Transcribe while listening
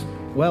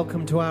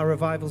Welcome to our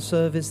revival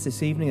service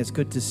this evening. It's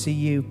good to see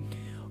you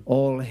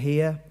all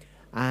here.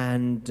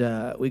 And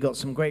we got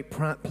some great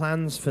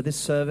plans for this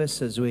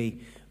service as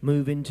we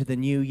move into the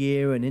new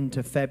year and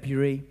into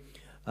February.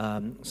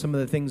 Some of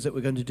the things that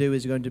we're going to do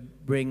is we're going to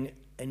bring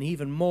an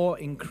even more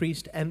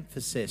increased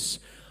emphasis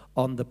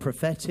on the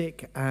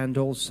prophetic and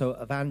also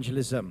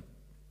evangelism.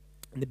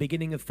 In the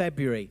beginning of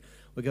February,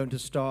 we're going to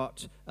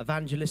start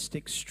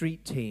evangelistic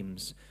street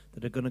teams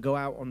that are going to go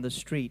out on the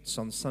streets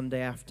on Sunday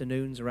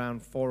afternoons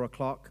around 4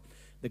 o'clock.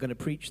 They're going to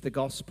preach the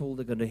gospel.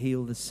 They're going to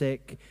heal the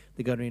sick.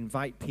 They're going to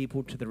invite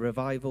people to the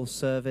revival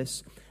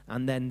service.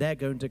 And then they're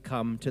going to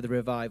come to the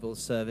revival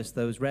service,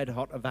 those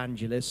red-hot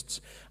evangelists,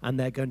 and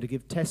they're going to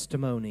give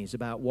testimonies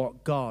about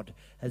what God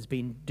has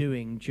been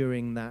doing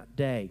during that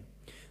day.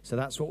 So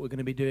that's what we're going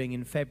to be doing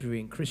in February.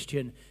 And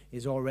Christian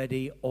is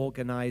already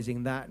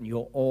organizing that, and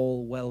you're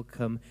all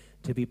welcome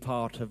to be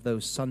part of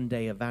those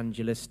Sunday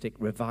evangelistic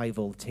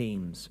revival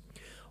teams.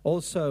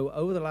 Also,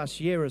 over the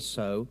last year or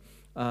so,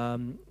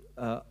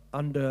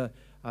 under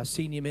our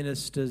senior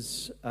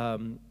minister's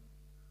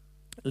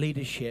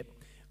leadership,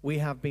 we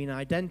have been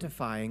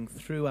identifying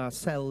through our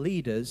cell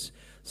leaders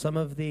some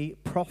of the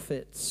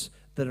prophets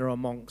that are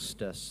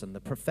amongst us and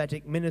the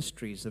prophetic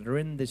ministries that are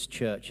in this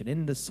church and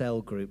in the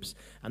cell groups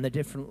and the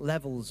different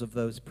levels of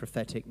those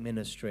prophetic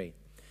ministry.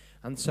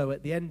 And so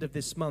at the end of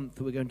this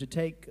month, we're going to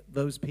take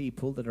those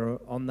people that are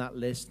on that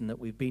list and that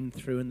we've been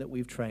through and that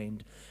we've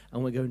trained,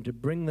 and we're going to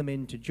bring them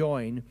in to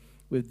join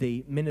with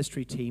the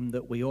ministry team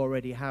that we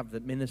already have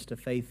that minister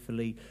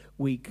faithfully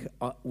week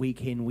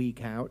in,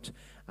 week out.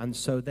 And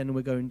so then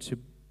we're going to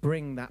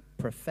bring that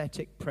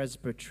prophetic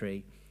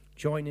presbytery,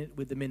 join it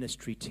with the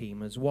ministry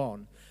team as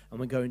one, and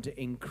we're going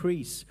to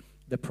increase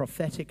the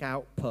prophetic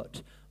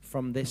output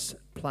from this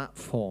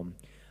platform.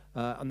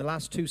 On the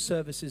last two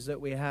services that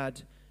we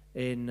had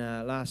in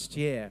last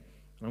year,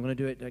 and I'm going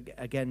to do it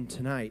again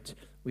tonight,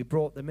 we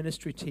brought the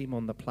ministry team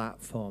on the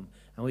platform,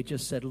 and we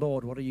just said,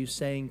 Lord, what are you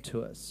saying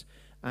to us?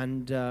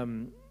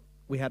 And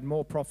we had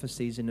more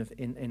prophecies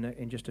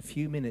in just a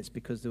few minutes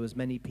because there was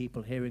many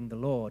people hearing the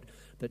Lord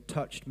that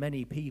touched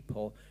many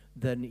people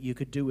than you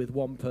could do with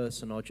one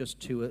person or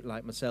just two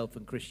like myself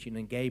and Christian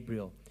and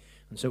Gabriel.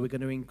 And so we're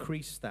going to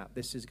increase that.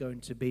 This is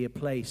going to be a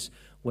place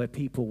where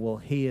people will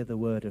hear the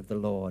word of the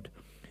Lord.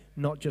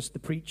 Not just the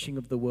preaching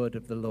of the word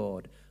of the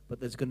Lord, but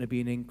there's going to be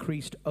an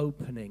increased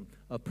opening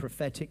of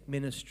prophetic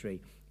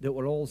ministry that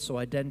will also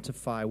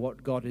identify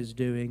what God is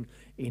doing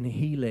in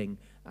healing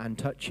and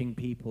touching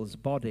people's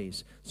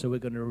bodies. So we're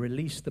going to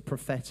release the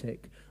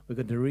prophetic. We're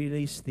going to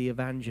release the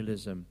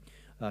evangelism.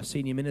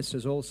 Senior minister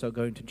is also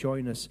going to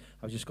join us.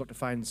 I've just got to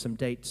find some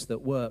dates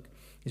that work.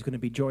 He's going to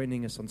be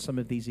joining us on some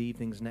of these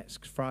evenings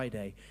next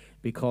Friday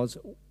because,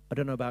 I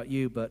don't know about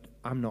you, but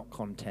I'm not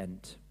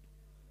content.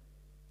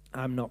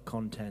 I'm not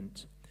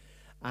content.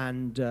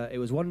 And it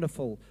was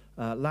wonderful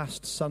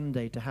last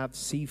Sunday to have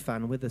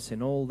CFAN with us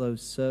in all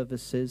those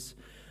services.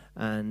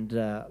 And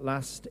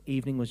last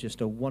evening was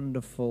just a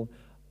wonderful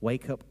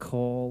wake-up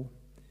call.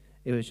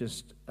 It was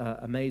just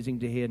amazing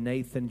to hear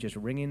Nathan just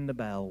ringing the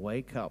bell,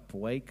 wake up,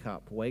 wake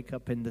up, wake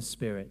up in the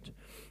Spirit.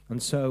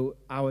 And so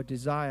our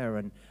desire,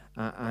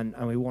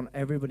 and we want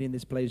everybody in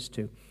this place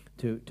to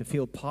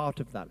feel part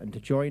of that and to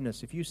join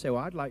us. If you say,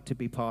 well, I'd like to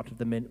be part of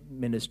the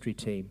ministry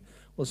team,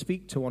 well,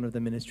 speak to one of the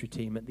ministry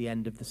team at the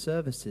end of the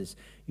services.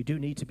 You do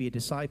need to be a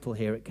disciple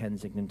here at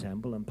Kensington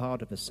Temple and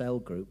part of a cell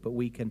group, but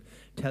we can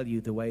tell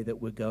you the way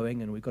that we're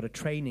going, and we've got a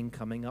training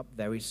coming up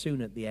very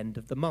soon at the end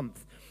of the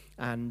month.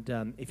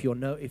 And if you're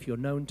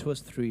known to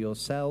us through your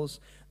cells,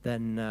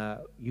 then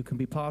you can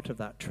be part of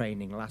that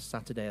training. Last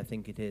Saturday, I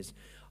think it is,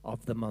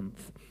 of the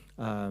month,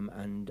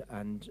 and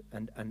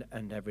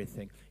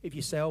everything. If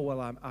you say, oh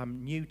well,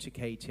 I'm new to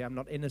KT, I'm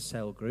not in a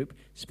cell group,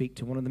 speak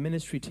to one of the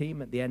ministry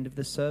team at the end of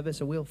the service,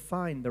 and we'll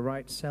find the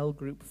right cell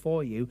group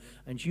for you,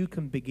 and you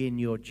can begin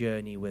your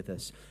journey with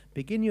us.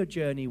 Begin your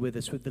journey with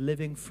us with the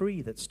Living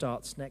Free that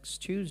starts next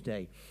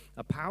Tuesday,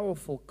 a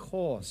powerful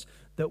course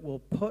that will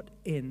put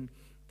in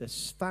the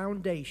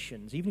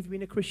foundations. Even if you've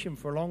been a Christian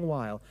for a long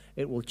while,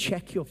 it will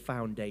check your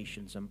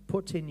foundations and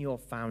put in your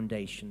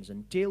foundations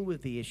and deal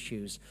with the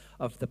issues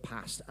of the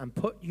past and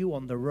put you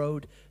on the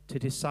road to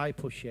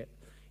discipleship.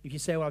 If you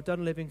say, well, I've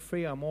done Living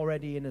Free, I'm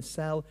already in a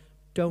cell,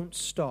 don't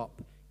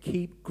stop.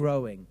 Keep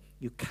growing.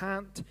 You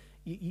can't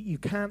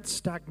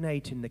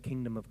stagnate in the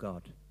kingdom of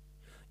God.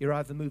 You're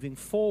either moving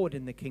forward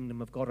in the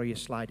kingdom of God or you're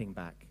sliding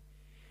back.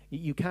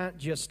 You can't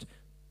just,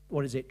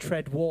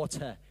 tread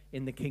water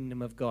in the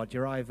kingdom of God.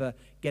 You're either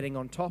getting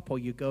on top or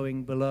you're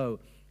going below.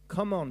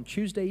 Come on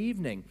Tuesday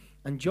evening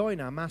and join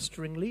our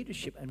Mastering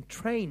Leadership and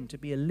train to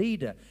be a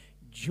leader.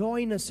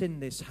 Join us in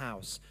this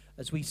house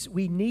as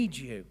we need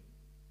you.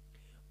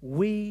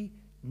 We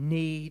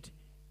need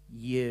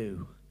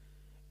you.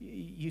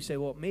 You say,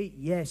 what, me?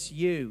 Yes,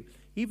 you.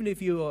 Even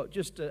if you are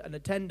just an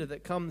attender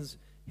that comes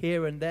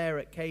here and there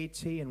at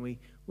KT, and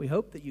we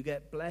hope that you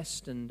get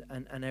blessed and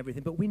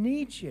everything, but we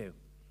need you.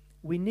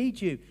 We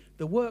need you.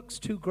 The work's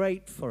too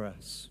great for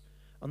us.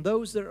 And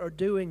those that are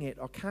doing it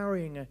are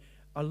carrying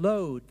a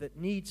load that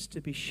needs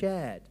to be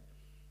shared.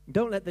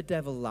 Don't let the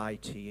devil lie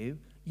to you.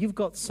 You've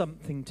got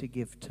something to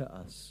give to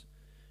us.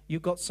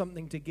 You've got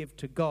something to give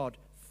to God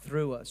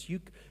through us.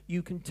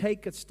 You can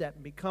take a step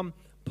and become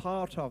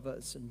part of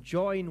us and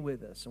join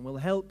with us, and we'll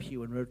help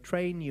you and we'll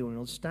train you and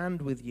we'll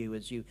stand with you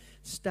as you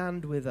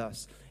stand with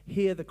us.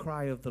 Hear the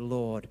cry of the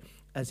Lord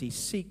as he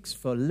seeks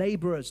for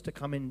laborers to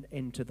come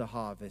into the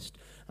harvest.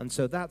 And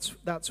so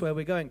that's where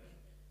we're going.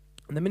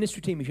 And the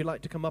ministry team, if you'd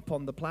like to come up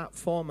on the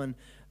platform, and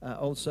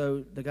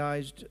also the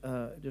guys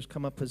just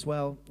come up as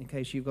well in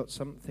case you've got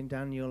something,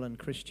 Daniel and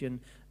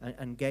Christian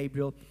and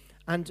Gabriel.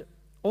 And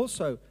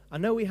also, I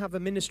know we have a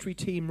ministry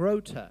team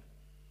rota,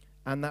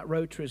 and that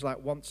rota is like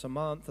once a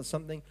month or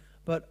something,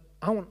 but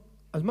I want,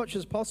 as much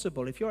as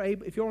possible, if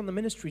you're on the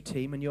ministry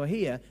team and you're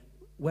here,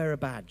 wear a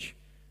badge.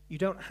 You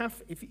don't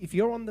have, if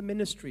you're on the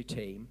ministry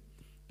team,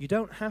 you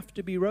don't have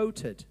to be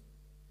rotated.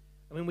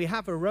 I mean, we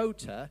have a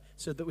rota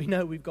so that we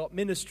know we've got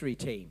ministry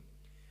team.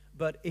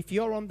 But if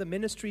you're on the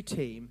ministry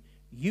team,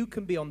 you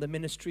can be on the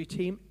ministry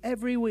team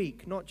every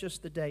week, not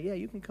just the day. Yeah,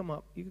 you can come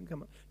up.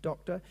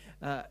 Doctor.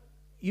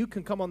 You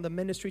can come on the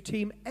ministry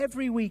team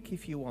every week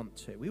if you want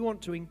to. We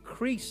want to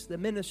increase the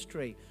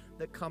ministry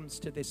that comes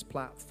to this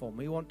platform.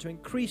 We want to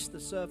increase the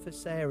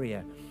surface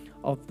area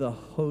of the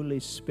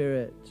Holy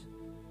Spirit.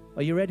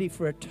 Are you ready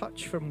for a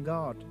touch from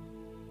God?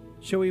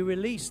 Shall we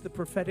release the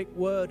prophetic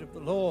word of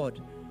the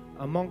Lord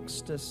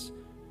amongst us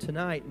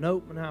tonight and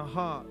open our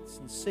hearts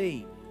and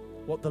see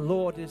what the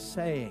Lord is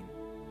saying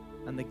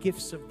and the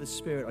gifts of the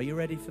Spirit? Are you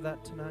ready for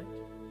that tonight?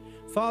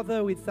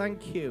 Father, we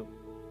thank you.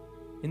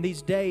 In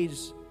these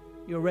days,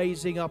 you're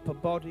raising up a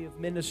body of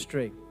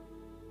ministry.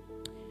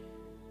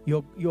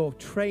 You're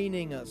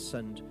training us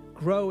and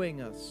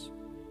growing us.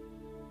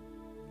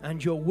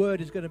 And your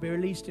word is going to be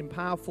released in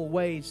powerful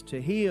ways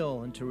to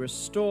heal and to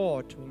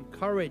restore, to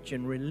encourage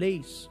and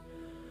release.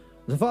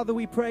 So, Father,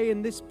 we pray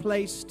in this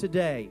place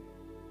today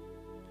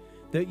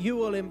that you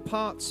will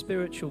impart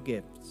spiritual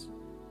gifts.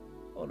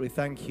 Lord, we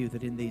thank you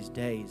that in these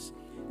days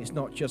it's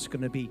not just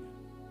going to be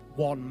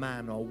one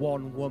man or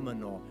one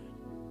woman or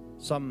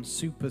some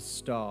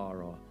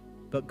superstar,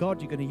 but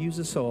God, you're going to use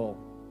us all.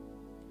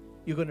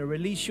 You're going to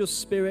release your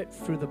Spirit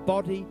through the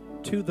body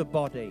to the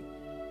body.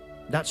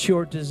 That's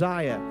your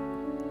desire.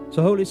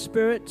 So Holy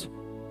Spirit,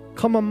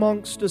 come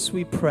amongst us,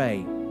 we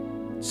pray.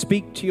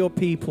 Speak to your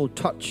people,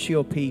 touch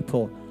your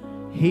people,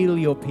 heal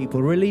your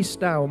people. Release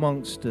now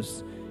amongst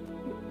us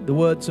the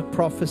words of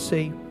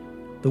prophecy,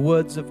 the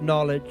words of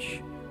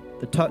knowledge,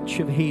 the touch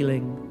of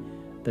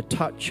healing, the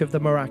touch of the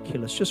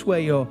miraculous. Just where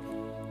you're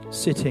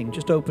sitting,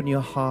 just open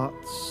your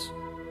hearts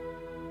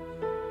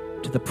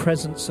to the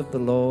presence of the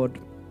Lord.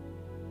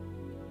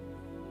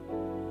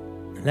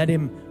 And let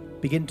him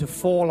begin to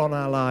fall on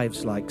our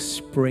lives like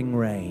spring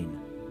rain.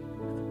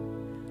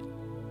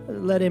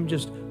 Let him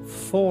just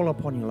fall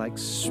upon you like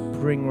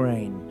spring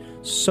rain.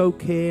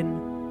 Soak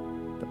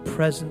in the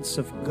presence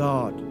of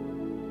God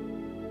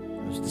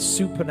as the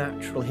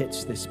supernatural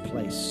hits this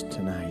place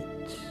tonight.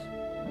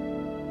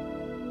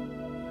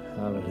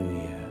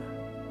 Hallelujah.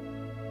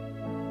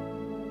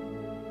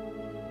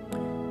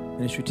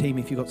 Ministry team,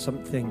 if you've got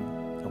something,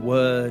 a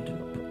word,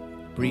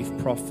 a brief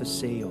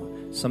prophecy, or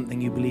something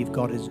you believe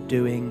God is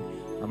doing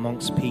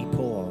amongst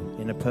people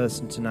or in a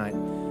person tonight,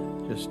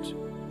 just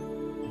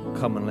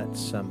come and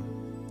let's,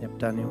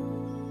 Daniel.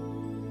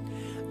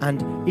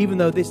 And even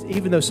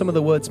though some of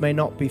the words may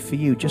not be for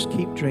you, just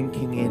keep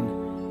drinking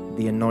in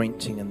the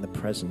anointing and the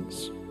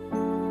presence.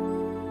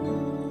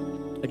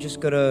 I just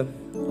got a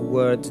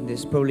word, and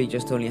there's probably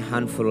just only a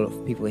handful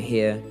of people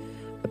here,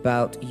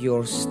 about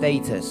your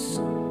status.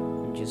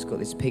 I just got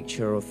this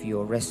picture of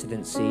your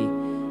residency.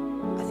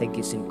 I think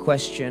it's in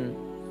question.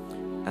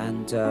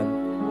 And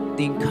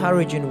the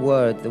encouraging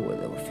word that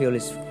I feel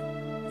is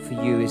for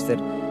you is that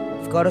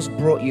if God has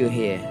brought you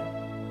here,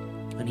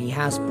 and he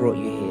has brought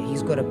you here,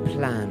 he's got a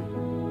plan,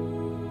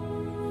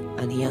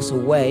 and he has a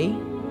way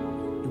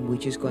in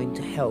which he's going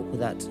to help with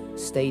that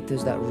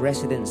status, that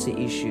residency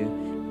issue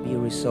be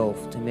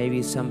resolved. And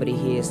maybe somebody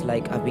here is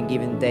like, I've been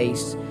given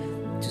days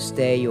to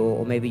stay,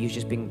 or maybe you've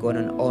just been going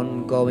an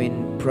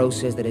ongoing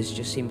process that is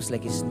just seems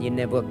like you're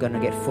never going to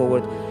get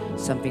forward.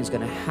 Something's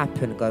going to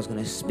happen. God's going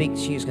to speak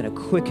to you. He's going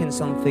to quicken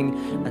something,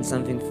 and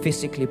something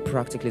physically,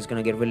 practically is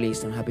going to get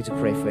released. I'm happy to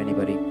pray for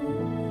anybody.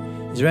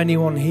 Is there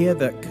anyone here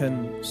that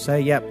can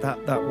say, yep,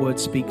 that word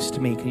speaks to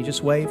me? Can you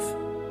just wave?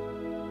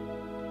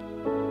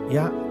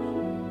 Yeah.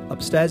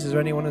 Upstairs, is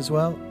there anyone as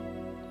well?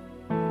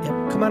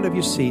 Yep. Come out of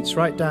your seats,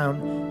 right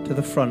down to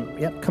the front.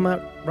 Yep, come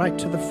out right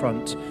to the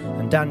front.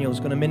 And Daniel's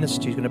going to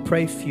minister. He's going to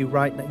pray for you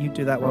right now. You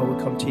do that while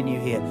we continue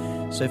here.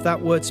 So if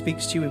that word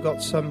speaks to you, we've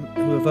got some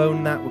who have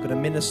owned that. We're going to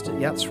minister.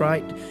 Yeah, that's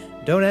right.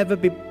 Don't ever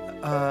be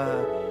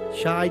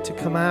shy to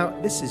come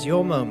out. This is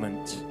your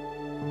moment.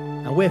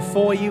 And we're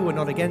for you, we're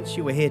not against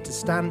you, we're here to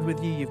stand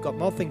with you. You've got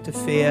nothing to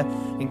fear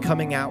in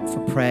coming out for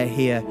prayer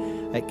here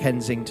at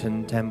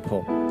Kensington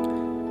Temple.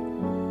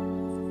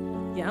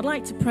 Yeah, I'd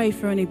like to pray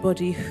for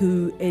anybody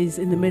who is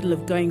in the middle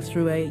of going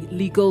through a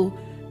legal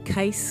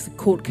case,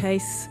 court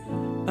case,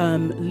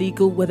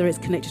 legal, whether it's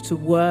connected to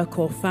work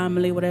or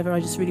family, whatever.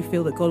 I just really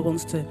feel that God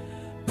wants to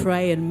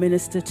pray and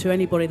minister to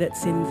anybody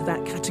that's in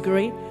that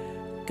category.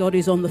 God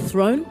is on the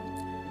throne,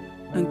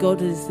 and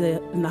God is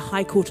in the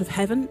high court of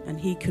heaven, and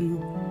he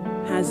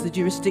has the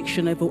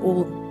jurisdiction over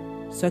all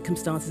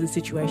circumstances and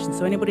situations.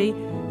 So anybody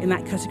in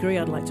that category,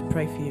 I'd like to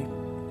pray for you.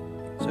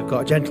 So I've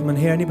got a gentleman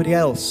here. Anybody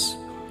else?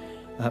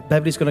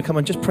 Beverly's going to come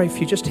and just pray for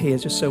you just here,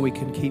 just so we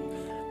can keep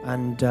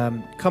and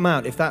come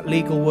out. If that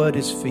legal word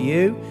is for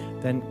you,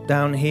 then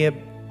down here,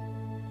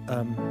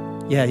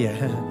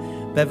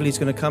 Beverly's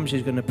going to come.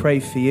 She's going to pray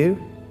for you.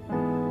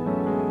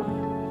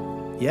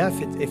 Yeah,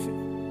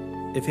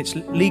 if it's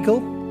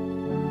legal,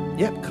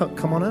 yeah,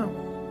 come on out.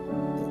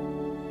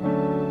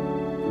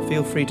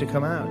 Feel free to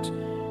come out.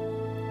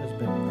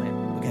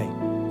 Okay.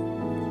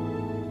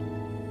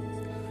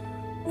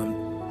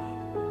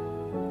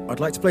 I'd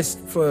like to pray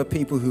for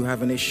people who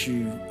have an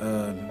issue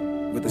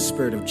with the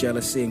spirit of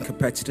jealousy and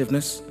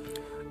competitiveness.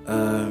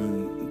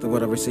 The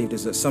word I received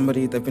is that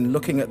they've been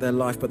looking at their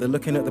life, but they're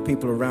looking at the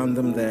people around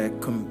them,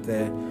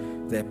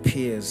 their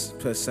peers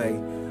per se,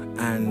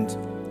 and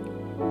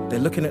they're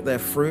looking at their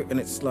fruit, and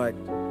it's like,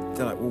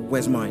 they're like, well,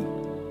 where's mine?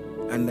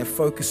 And they're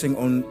focusing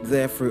on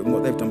their fruit and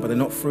what they've done, but they're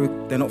not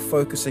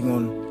focusing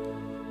on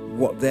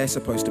what they're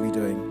supposed to be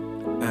doing.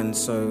 And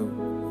so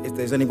if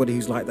there's anybody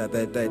who's like that,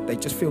 they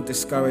just feel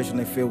discouraged and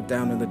they feel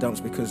down in the dumps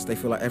because they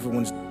feel like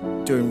everyone's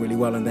doing really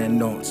well and they're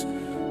not.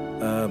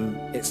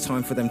 It's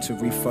time for them to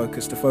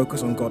refocus, to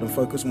focus on God and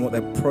focus on what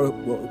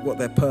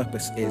their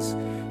purpose is.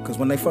 Because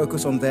when they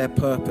focus on their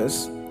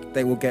purpose,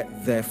 they will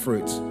get their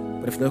fruit.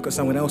 But if they look at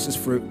someone else's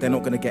fruit, they're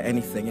not going to get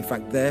anything. In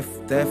fact, their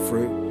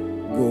fruit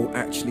will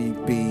actually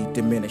be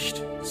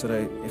diminished. So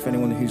that if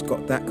anyone who's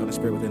got that kind of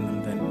spirit within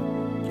them, then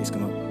please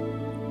come up.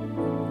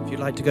 If you'd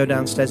like to go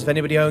downstairs, if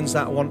anybody owns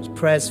that, wants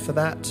prayers for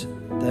that,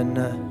 then...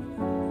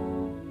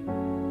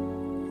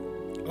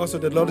 Also,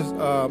 the Lord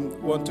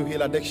want to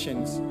heal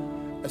addictions,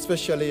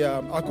 especially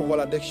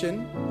alcohol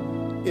addiction.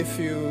 If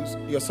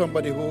you're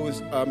somebody who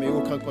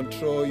can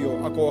control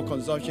your alcohol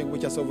consumption,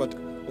 which has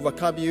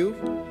overcome you,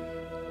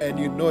 and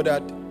you know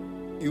that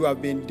you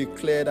have been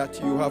declared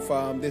that you have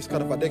this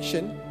kind of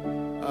addiction,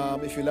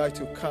 if you like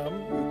to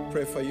come, we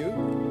pray for you.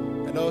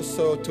 And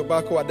also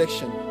tobacco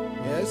addiction,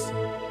 yes?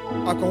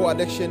 Alcohol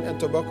addiction and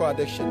tobacco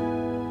addiction.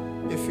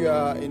 If you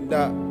are in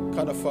that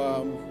kind of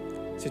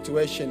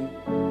situation,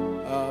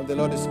 the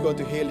Lord is going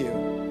to heal you.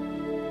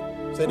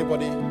 Is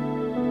anybody?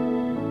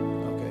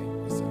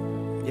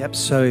 Okay. Yep,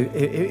 so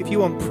if you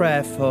want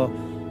prayer for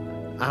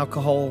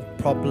alcohol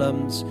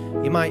problems,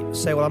 you might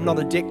say, well, I'm not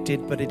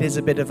addicted, but it is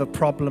a bit of a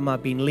problem.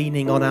 I've been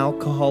leaning on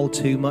alcohol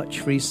too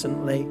much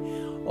recently,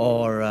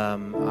 or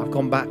I've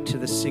gone back to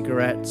the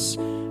cigarettes,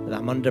 and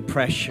I'm under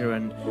pressure,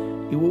 and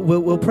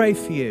we'll pray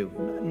for you.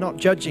 Not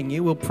judging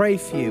you, we'll pray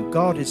for you.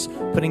 God is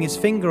putting his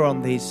finger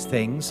on these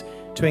things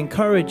to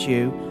encourage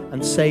you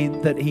and say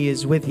that he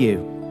is with you.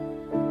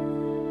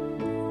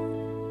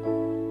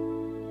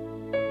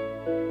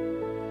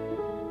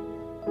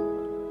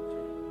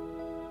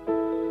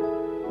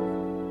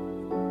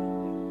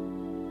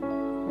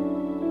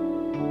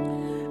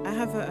 I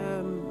have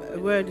a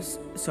word,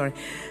 sorry.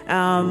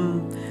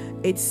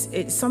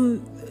 It's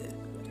some,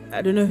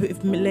 I don't know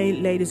if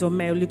ladies or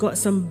male, you got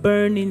some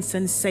burning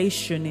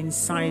sensation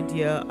inside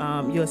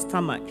your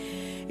stomach.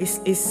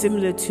 It's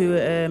similar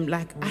to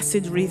like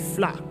acid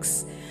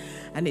reflux,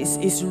 and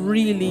it's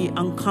really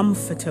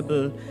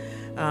uncomfortable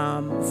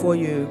for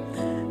you.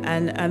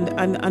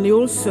 And you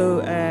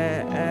also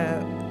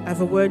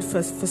have a word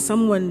for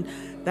someone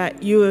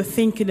that you are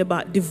thinking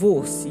about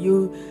divorce.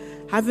 You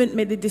haven't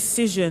made the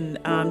decision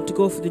to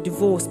go for the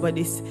divorce, but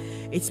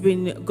it's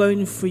been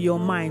going through your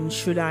mind.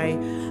 Should I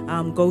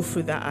go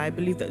through that? I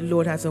believe that the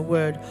Lord has a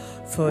word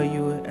for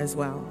you as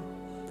well.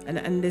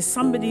 And there's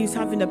somebody who's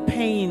having a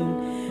pain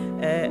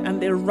on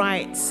the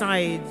right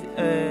side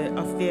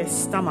of their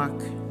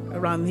stomach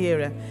around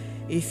here.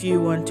 If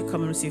you want to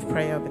come and receive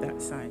prayer over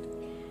that side.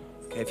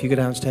 Okay, if you go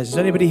downstairs, is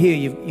anybody here?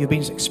 You've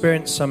been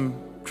experiencing some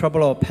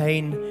trouble or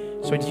pain?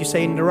 So did you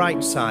say in the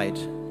right side?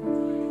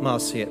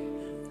 Marcia,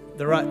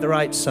 the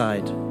right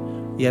side.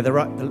 Yeah, the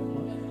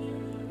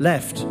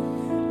left.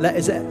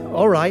 Is it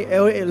all right?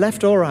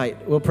 Left, all right.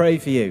 We'll pray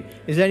for you.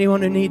 Is there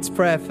anyone who needs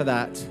prayer for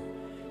that?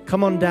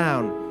 Come on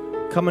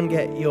down. Come and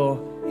get your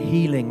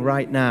healing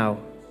right now.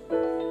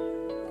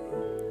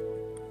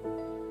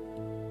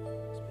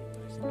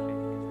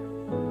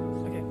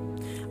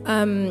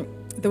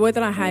 The word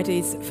that I had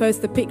is,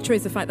 first, the picture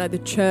is the fact that the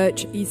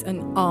church is an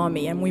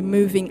army and we're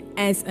moving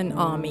as an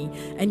army.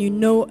 And you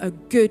know a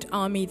good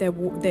army, they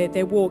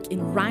walk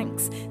in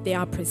ranks, they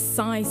are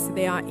precise,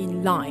 they are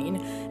in line.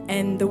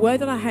 And the word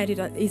that I had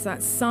is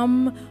that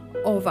some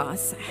of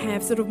us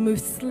have sort of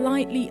moved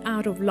slightly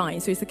out of line.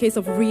 So it's a case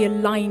of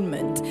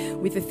realignment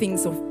with the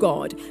things of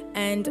God.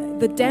 And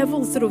the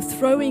devil sort of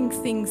throwing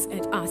things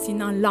at us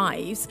in our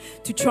lives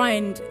to try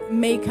and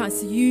make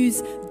us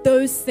use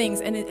those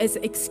things and as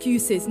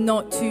excuses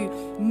not to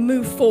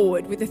move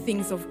forward with the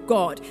things of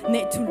God,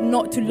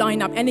 not to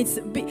line up. And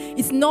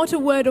it's not a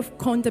word of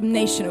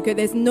condemnation, okay?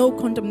 There's no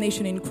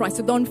condemnation in Christ,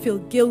 so don't feel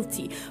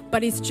guilty.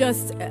 But it's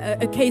just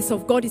a case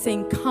of God is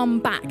saying, come come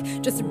back,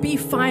 just be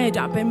fired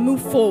up and move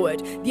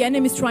forward. The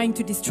enemy is trying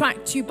to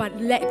distract you, but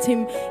let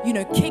him,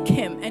 kick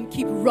him and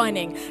keep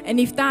running. And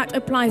if that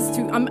applies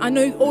to, I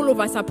know all of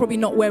us are probably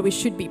not where we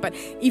should be, but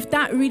if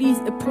that really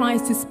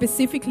applies to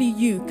specifically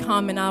you,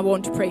 come and I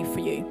want to pray for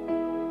you.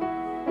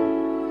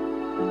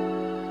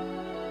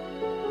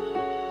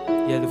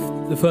 Yeah,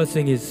 the first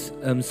thing is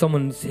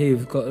someone's here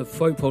who's got a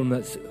throat problem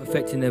that's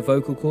affecting their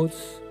vocal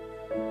cords.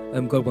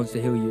 God wants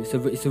to heal you. It's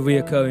a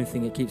reoccurring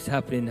thing. It keeps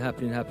happening.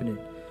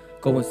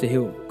 God wants to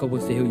heal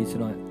you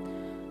tonight.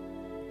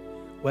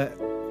 Where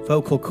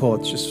vocal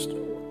cords?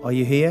 Are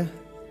you here?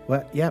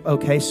 Yeah.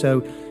 Okay.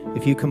 So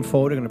if you come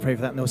forward, we're going to pray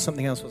for that. And there was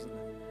something else, wasn't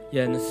there?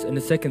 Yeah, and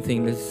the second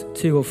thing, there's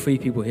 2 or 3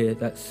 people here.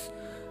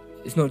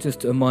 It's not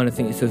just a minor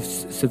thing. It's a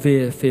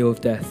severe fear of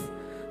death.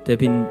 They've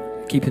been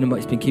keeping them up.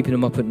 It's been keeping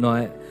them up at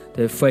night.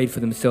 They're afraid for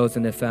themselves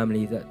and their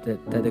family that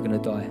they're going to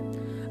die.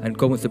 And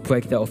God wants to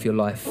break that off your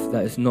life.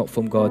 That is not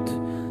from God.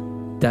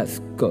 That's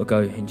got to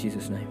go in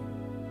Jesus' name.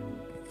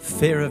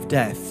 Fear of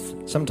death.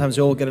 Sometimes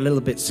we all get a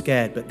little bit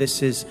scared, but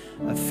this is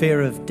a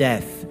fear of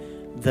death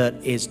that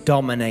is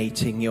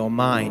dominating your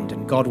mind.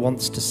 And God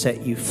wants to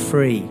set you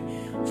free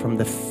from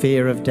the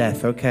fear of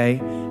death, okay?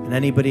 And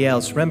anybody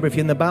else? Remember, if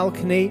you're in the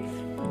balcony,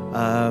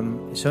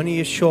 it's only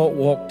a short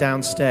walk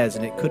downstairs,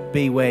 and it could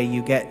be where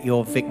you get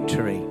your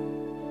victory.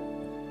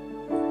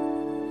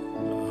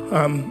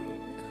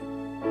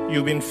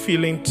 You've been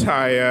feeling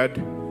tired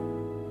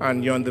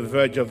and you're on the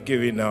verge of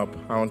giving up.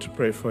 I want to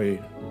pray for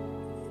you.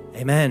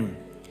 Amen.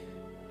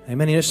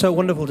 Amen. It's so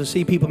wonderful to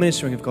see people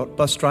ministering. We've got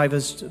bus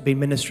drivers been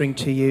ministering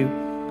to you.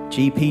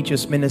 GP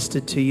just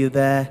ministered to you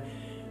there.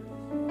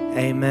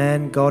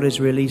 Amen. God is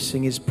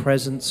releasing his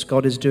presence.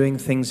 God is doing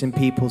things in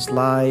people's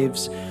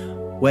lives.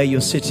 Where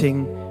you're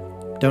sitting,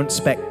 don't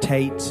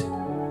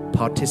spectate,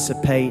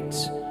 participate.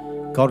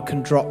 God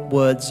can drop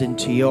words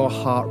into your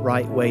heart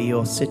right where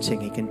you're sitting.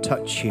 He can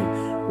touch you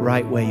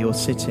right where you're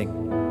sitting.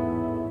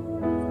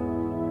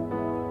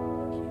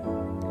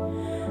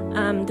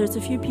 There's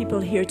a few people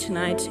here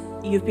tonight.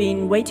 You've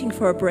been waiting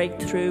for a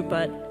breakthrough,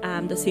 but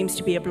there seems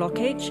to be a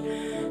blockage.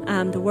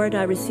 The word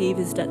I receive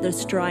is that there's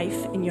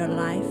strife in your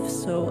life.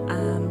 So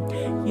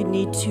you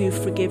need to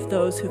forgive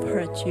those who've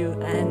hurt you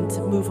and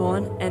move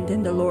on. And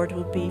then the Lord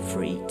will be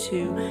free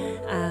to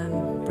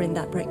bring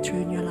that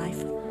breakthrough in your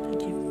life.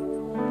 Thank you.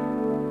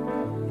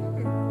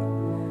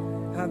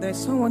 There's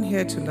someone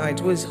here tonight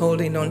who is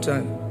holding on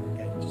to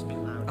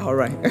all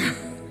right.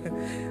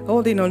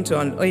 Holding on to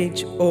an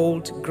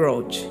age-old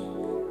grudge.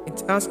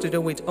 It has to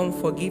do with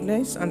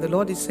unforgiveness, and the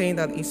Lord is saying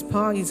that his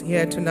power is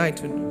here tonight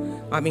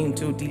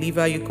to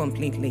deliver you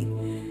completely.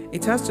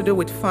 It has to do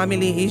with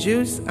family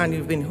issues, and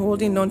you've been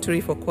holding on to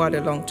it for quite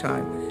a long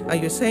time. And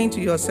you're saying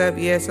to yourself,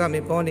 yes, I'm a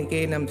born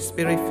again, I'm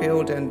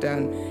spirit-filled, and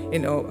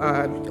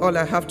all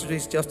I have to do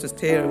is just to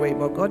stay away.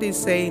 But God is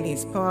saying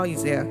his power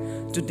is here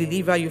to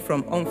deliver you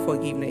from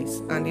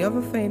unforgiveness. And the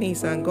other thing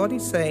is, and God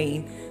is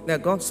saying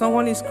that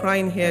someone is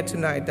crying here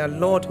tonight, that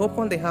Lord,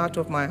 open the heart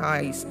of my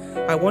eyes.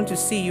 I want to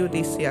see you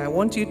this year. I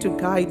want you to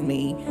guide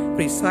me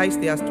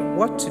precisely as to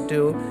what to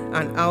do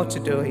and how to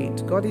do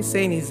it. God is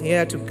saying he's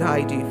here to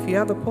guide you. If you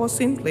are the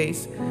person,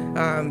 please,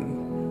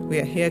 we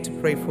are here to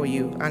pray for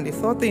you. And the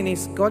third thing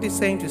is, God is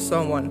saying to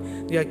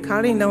someone, you are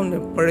carrying on a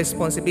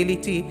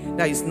responsibility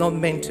that is not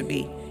meant to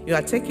be. You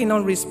are taking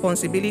on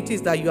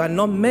responsibilities that you are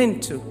not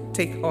meant to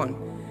take on.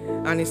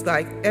 And it's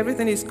like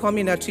everything is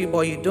coming at you,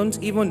 but you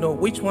don't even know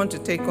which one to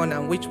take on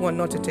and which one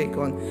not to take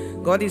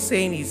on. God is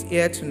saying he's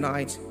here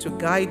tonight to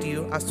guide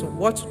you as to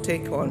what to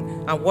take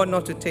on and what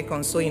not to take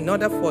on. So in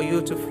order for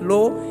you to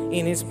flow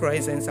in his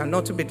presence and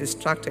not to be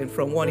distracted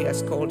from what he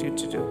has called you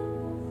to do.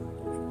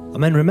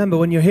 Amen. Remember,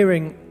 when you're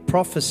hearing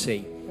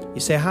prophecy,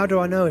 you say, how do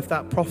I know if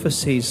that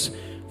prophecy's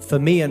for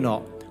me or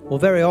not? Well,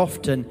 very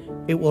often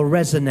it will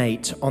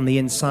resonate on the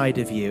inside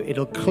of you.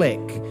 It'll click.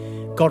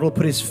 God will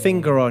put his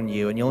finger on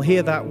you and you'll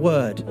hear that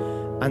word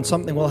and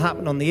something will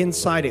happen on the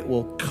inside. It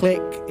will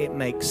click. It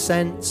makes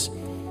sense.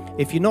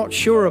 If you're not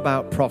sure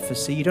about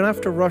prophecy, you don't have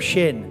to rush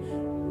in.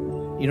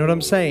 You know what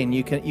I'm saying?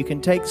 You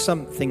can take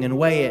something and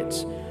weigh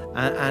it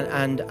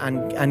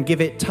and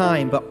give it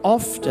time. But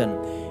often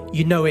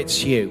you know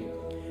it's you.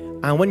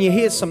 And when you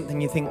hear something,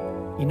 you think,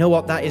 you know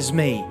what, that is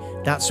me.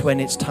 That's when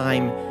it's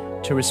time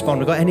to respond.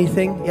 We got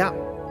anything? Yeah.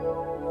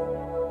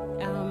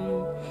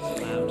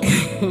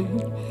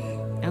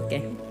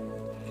 Okay.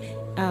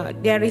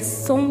 There is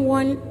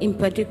someone in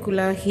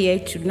particular here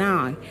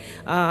tonight.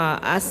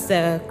 As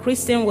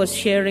Christian was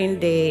sharing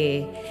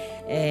the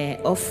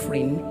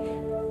offering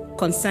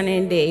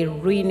concerning the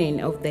ruining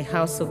of the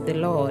house of the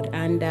Lord,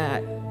 and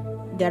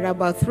there are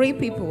about 3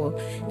 people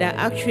that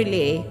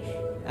actually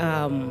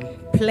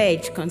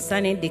pledge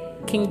concerning the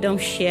kingdom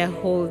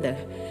shareholder.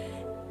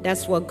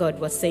 That's what God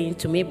was saying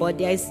to me. But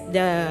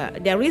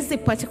there is a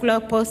particular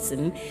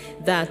person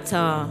that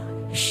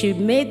she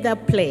made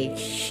that pledge.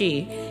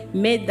 She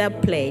made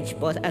that pledge,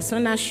 but as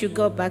soon as she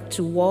got back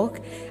to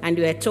work and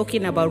we were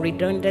talking about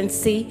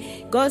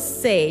redundancy, God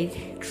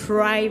said,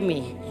 try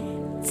me,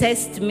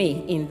 test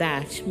me in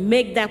that,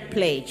 make that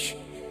pledge.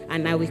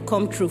 and I will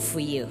come through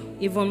for you,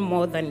 even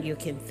more than you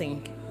can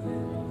think.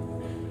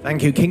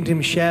 Thank you.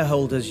 Kingdom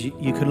shareholders,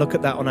 you can look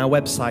at that on our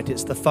website.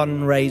 It's the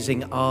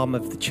fundraising arm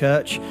of the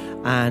church,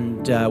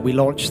 and we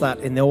launched that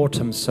in the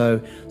autumn. So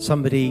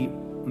somebody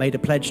made a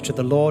pledge to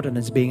the Lord and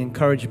is being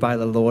encouraged by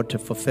the Lord to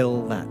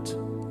fulfill that.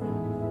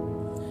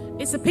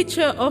 It's a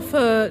picture of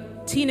a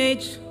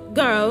teenage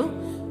girl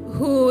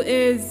who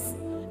is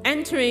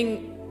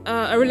entering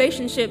a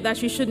relationship that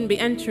she shouldn't be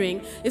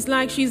entering. It's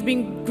like she's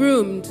being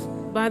groomed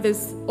by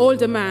this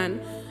older man,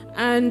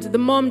 and the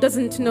mom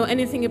doesn't know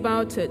anything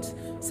about it.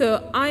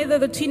 So either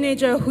the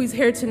teenager who is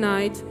here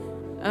tonight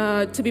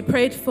to be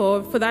prayed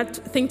for that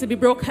thing to be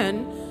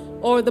broken,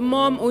 or the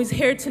mom who is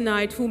here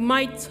tonight who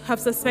might have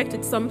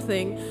suspected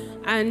something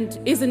and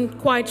isn't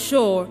quite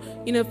sure,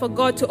 for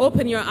God to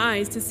open your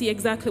eyes to see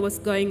exactly what's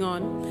going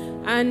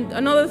on. And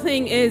another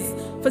thing is,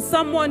 for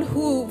someone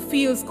who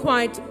feels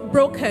quite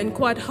broken,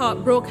 quite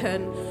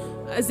heartbroken,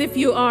 as if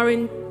you are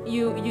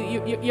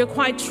you're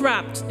quite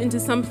trapped into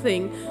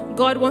something,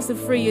 God wants to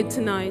free you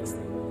tonight.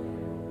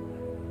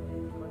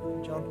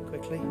 John,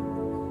 quickly.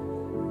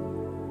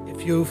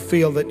 If you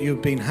feel that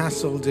you've been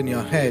hassled in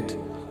your head,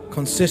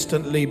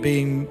 consistently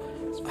being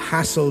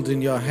hassled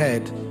in your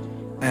head,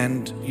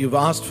 and you've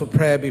asked for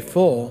prayer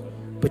before,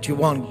 but you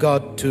want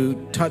God to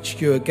touch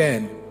you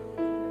again,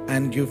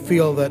 and you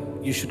feel that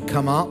you should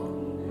come up,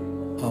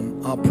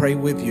 I'll pray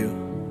with you.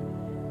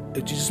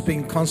 It's just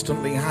being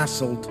constantly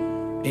hassled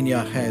in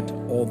your head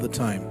all the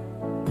time.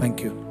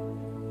 Thank you.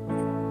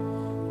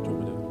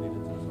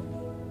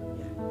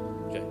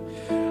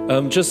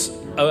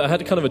 I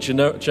had kind of a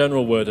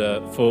general word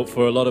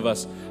for a lot of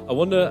us. I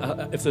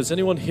wonder if there's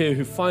anyone here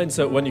who finds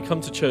that when you come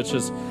to church,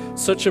 there's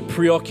such a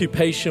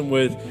preoccupation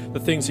with the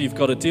things that you've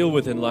got to deal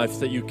with in life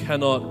that you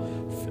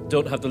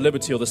don't have the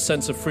liberty or the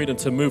sense of freedom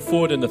to move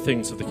forward in the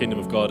things of the kingdom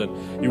of God.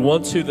 And you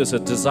want to, there's a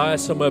desire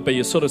somewhere, but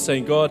you're sort of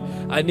saying, God,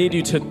 I need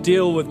you to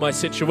deal with my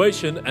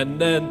situation,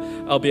 and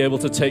then I'll be able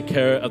to take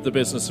care of the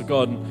business of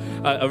God.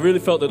 And I really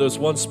felt that there was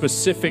one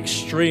specific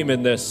stream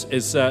in this,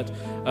 is that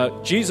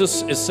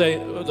Jesus is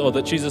saying, or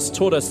that Jesus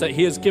taught us that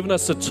he has given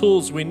us the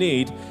tools we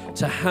need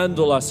to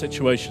handle our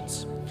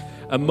situations.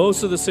 And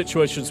most of the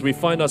situations we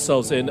find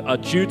ourselves in are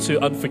due to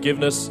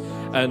unforgiveness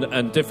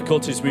and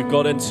difficulties we've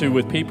got into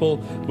with people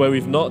where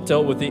we've not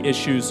dealt with the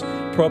issues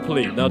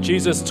properly. Now,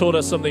 Jesus taught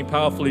us something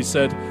powerful. He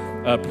said,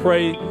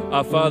 pray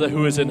our Father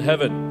who is in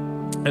heaven.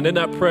 And in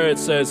that prayer it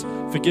says,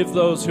 forgive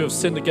those who have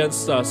sinned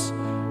against us,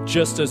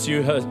 just as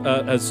you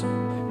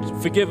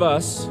forgive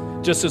us,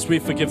 just as we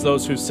forgive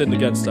those who've sinned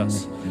against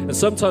us. And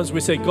sometimes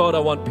we say, God, I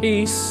want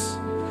peace,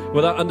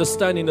 without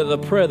understanding that the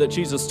prayer that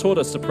Jesus taught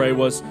us to pray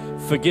was,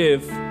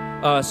 forgive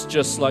us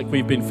just like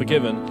we've been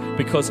forgiven,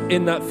 because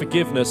in that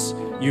forgiveness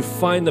you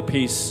find the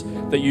peace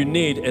that you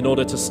need in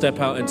order to step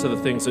out into the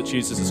things that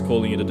Jesus is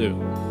calling you to do.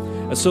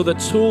 And so the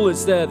tool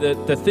is there,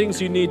 the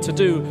things you need to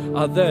do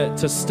are there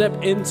to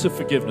step into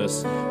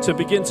forgiveness, to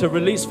begin to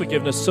release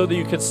forgiveness so that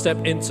you can step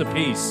into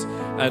peace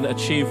and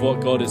achieve what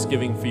God is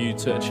giving for you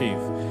to achieve.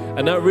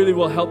 And that really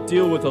will help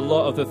deal with a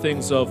lot of the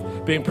things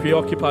of being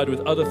preoccupied with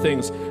other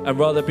things, and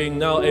rather being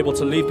now able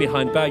to leave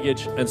behind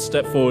baggage and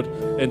step forward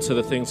into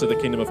the things of the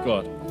kingdom of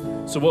God.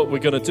 So what we're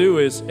going to do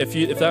is,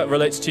 if that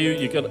relates to you,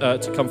 you're going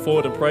to come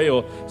forward and pray,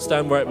 or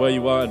stand right where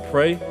you are and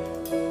pray.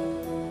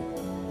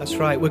 That's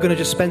right. We're going to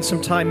just spend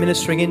some time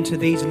ministering into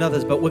these and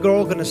others, but we're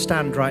all going to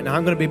stand right now.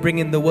 I'm going to be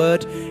bringing the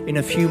word in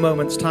a few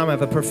moments' time. I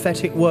have a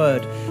prophetic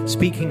word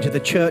speaking to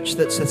the church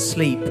that's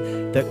asleep,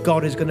 that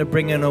God is going to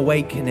bring an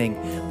awakening.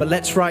 But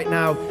let's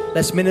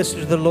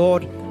minister to the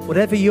Lord.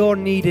 Whatever your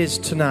need is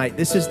tonight,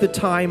 this is the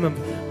time of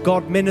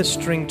God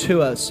ministering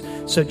to us.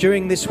 So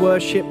during this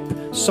worship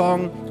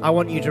song, I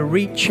want you to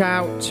reach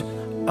out.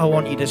 I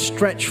want you to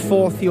stretch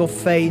forth your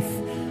faith.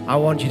 I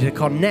want you to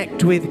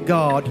connect with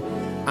God.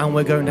 And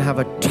we're going to have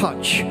a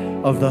touch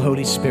of the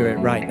Holy Spirit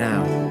right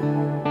now.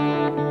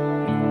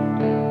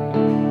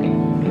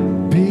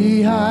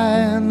 Be high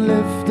and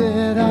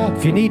lifted up.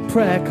 If you need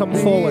prayer, come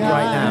forward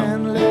right now. Be high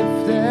and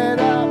lifted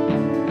up.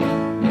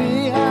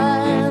 Be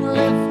high and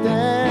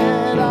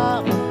lifted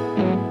up.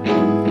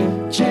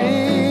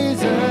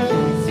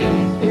 Jesus,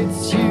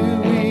 it's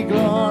you we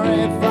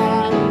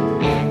glorify.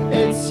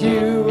 It's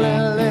you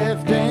we're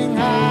lifting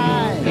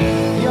high.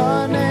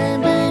 Your name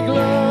be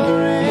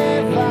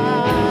glorified.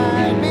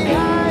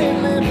 Yeah.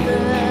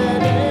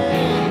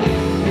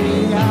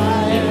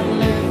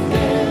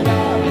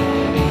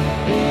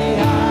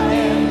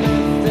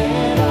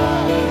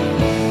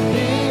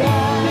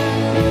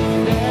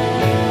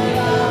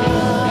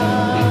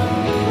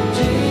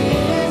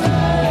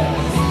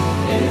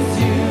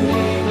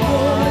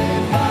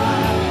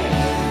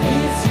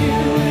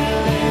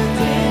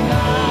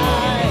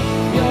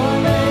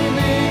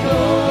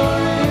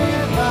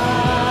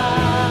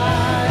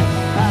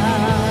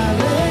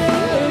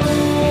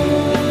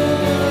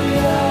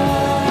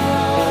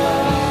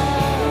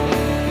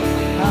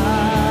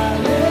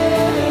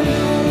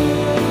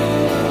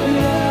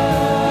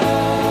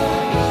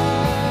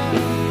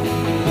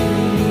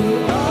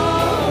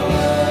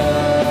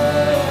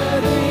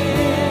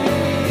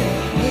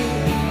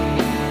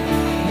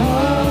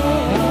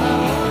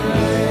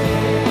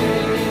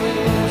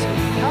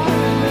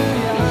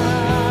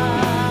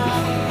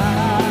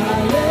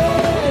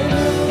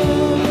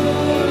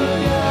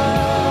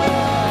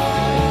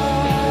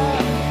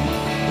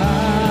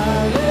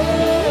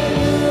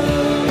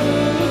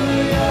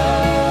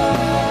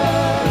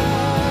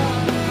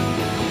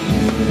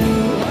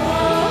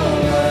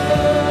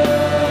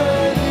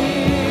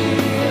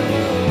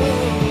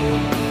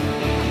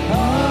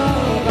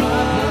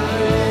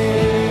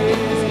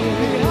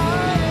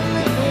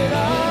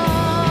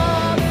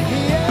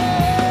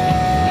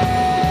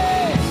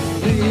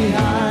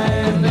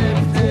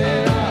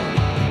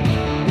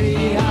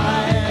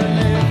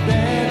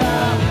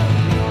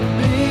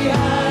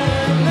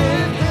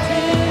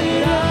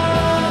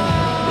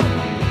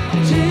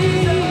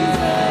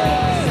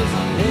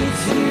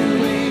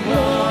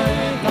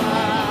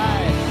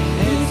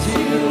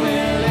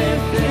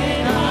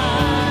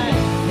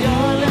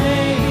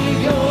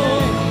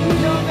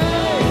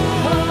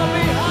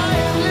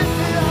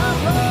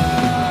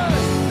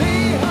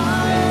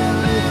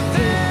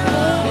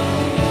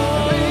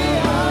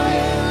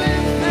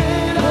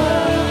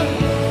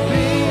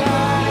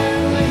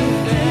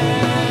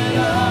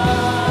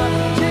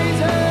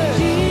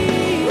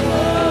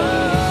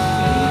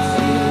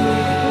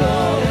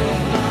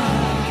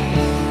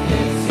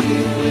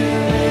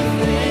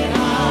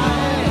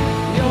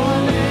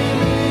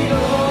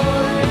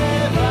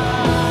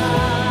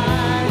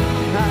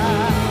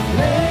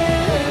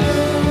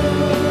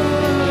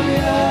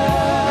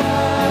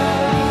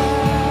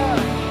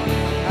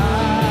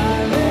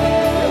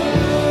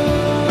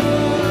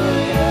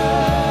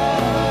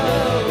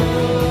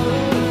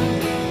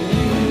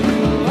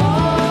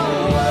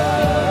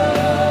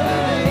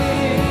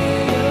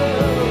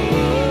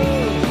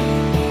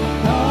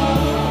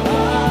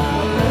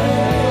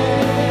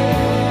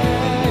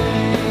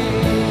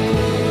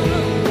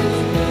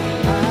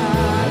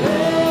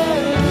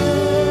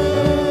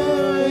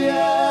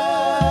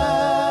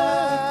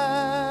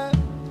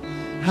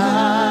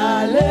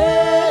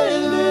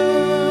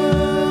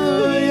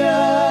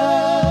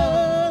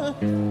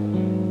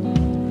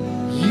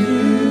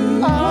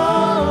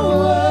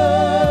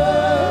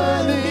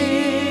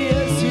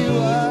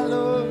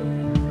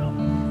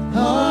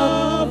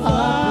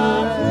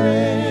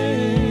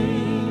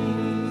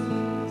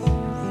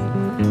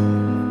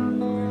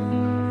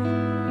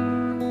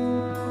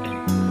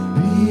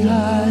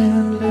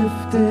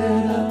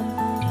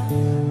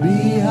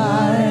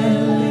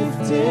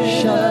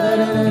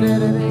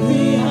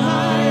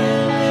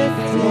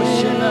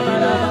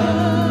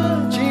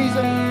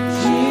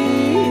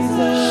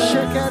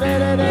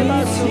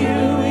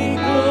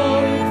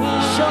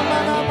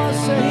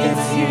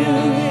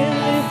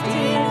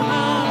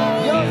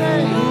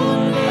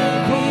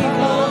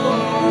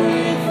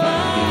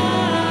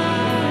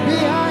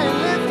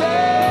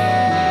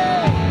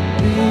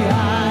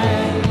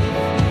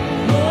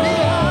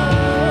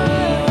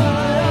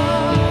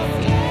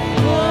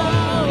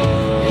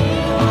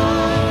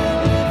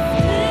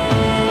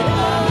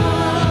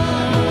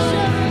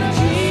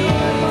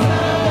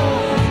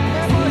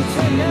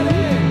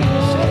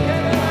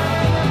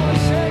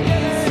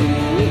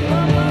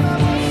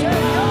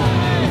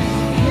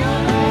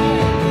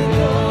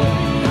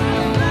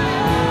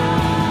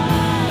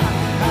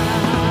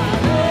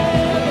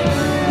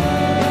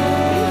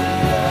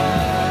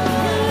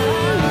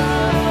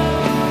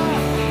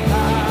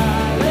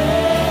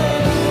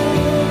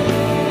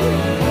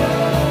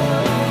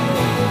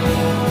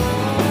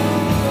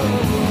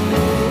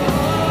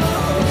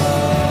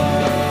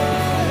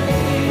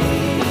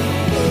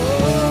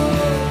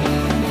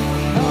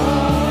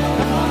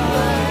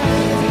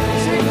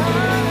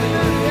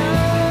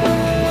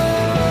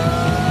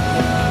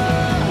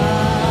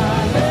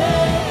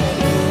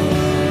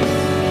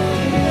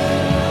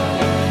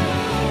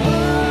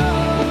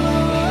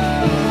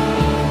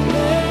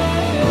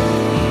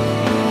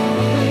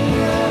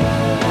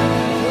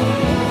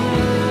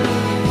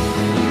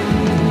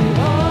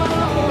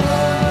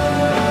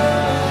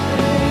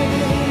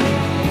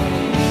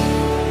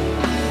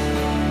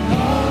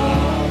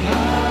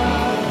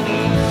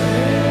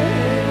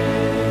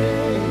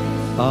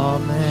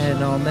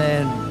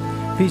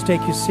 Please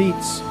take your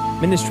seats.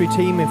 Ministry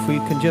team, if we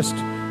can just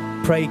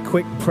pray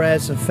quick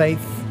prayers of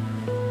faith,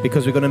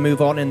 because we're going to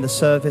move on in the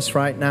service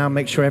right now.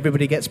 Make sure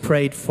everybody gets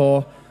prayed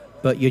for,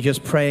 but you're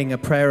just praying a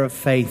prayer of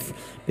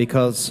faith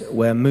because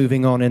we're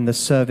moving on in the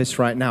service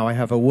right now. I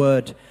have a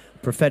word,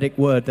 prophetic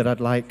word that I'd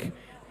like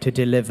to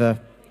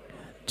deliver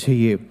to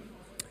you.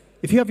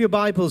 If you have your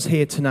Bibles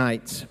here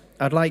tonight,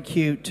 I'd like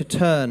you to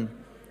turn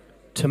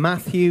to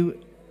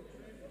Matthew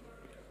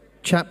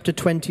chapter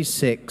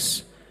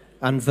 26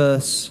 and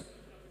verse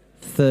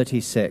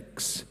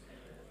 36.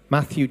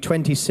 Matthew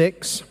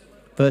 26,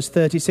 verse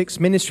 36.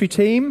 Ministry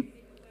team,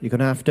 you're going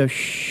to have to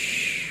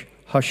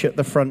hush at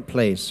the front,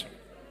 please.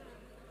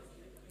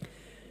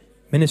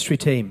 Ministry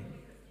team,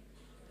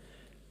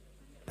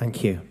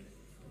 thank you.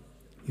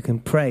 You can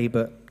pray,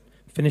 but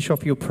finish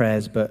off your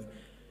prayers, but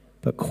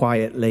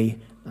quietly,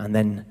 and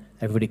then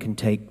everybody can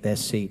take their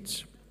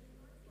seats.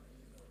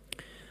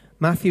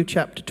 Matthew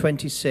chapter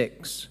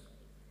 26,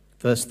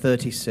 verse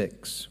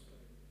 36.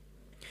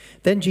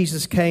 Then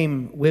Jesus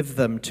came with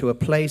them to a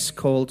place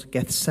called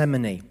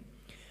Gethsemane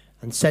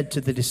and said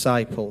to the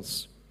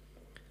disciples,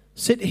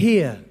 "Sit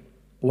here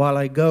while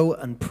I go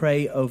and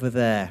pray over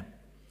there."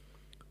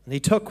 And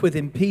he took with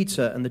him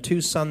Peter and the two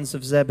sons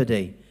of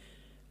Zebedee,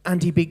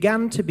 and he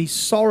began to be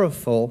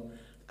sorrowful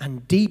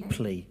and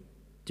deeply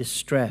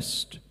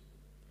distressed.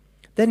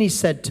 Then he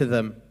said to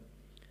them,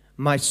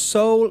 "My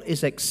soul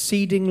is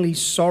exceedingly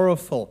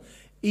sorrowful,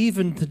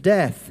 even to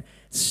death.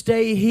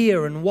 Stay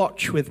here and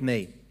watch with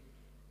me."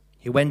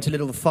 He went a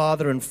little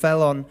farther and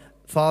fell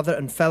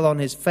on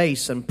his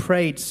face and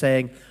prayed,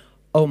 saying,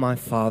 "O my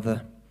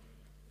Father,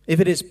 if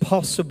it is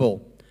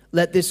possible,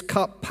 let this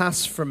cup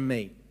pass from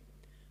me.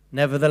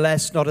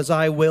 Nevertheless, not as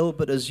I will,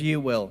 but as you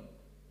will."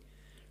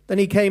 Then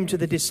he came to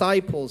the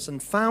disciples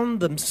and found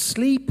them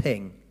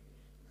sleeping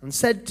and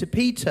said to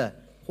Peter,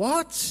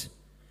 "What?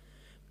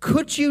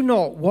 Could you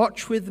not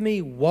watch with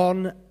me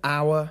 1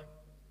 hour?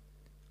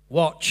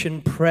 Watch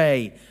and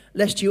pray,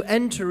 lest you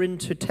enter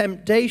into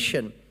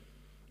temptation.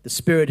 The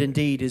spirit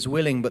indeed is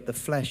willing, but the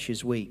flesh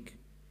is weak."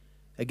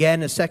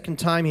 Again, a second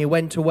time he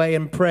went away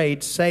and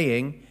prayed,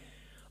 saying,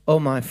 "O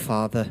my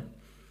Father,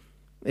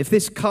 if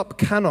this cup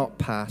cannot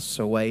pass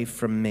away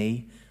from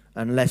me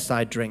unless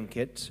I drink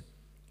it,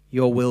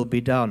 your will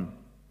be done."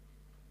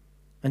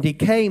 And he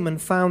came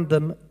and found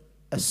them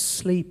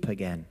asleep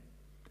again,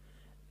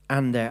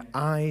 and their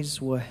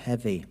eyes were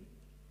heavy.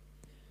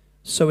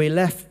 So he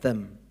left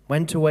them,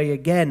 went away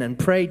again, and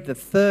prayed the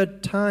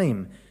third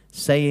time,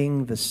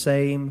 saying the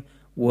same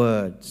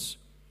words.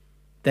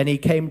 Then he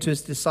came to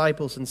his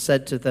disciples and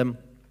said to them,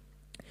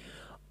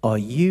 "Are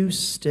you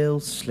still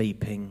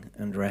sleeping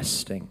and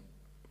resting?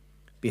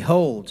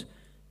 Behold,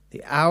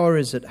 the hour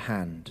is at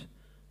hand,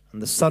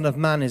 and the Son of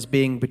Man is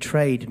being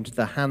betrayed into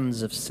the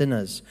hands of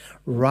sinners.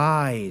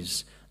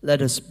 Rise, let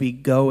us be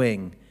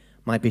going.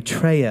 My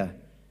betrayer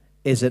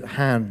is at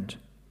hand."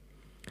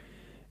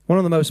 One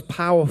of the most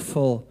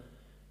powerful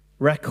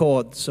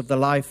records of the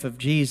life of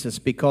Jesus,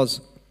 because,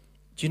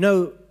 do you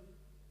know,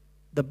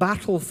 the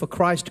battle for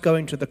Christ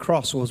going to the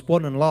cross was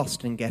won and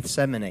lost in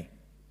Gethsemane.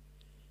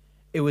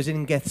 It was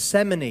in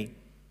Gethsemane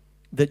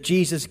that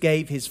Jesus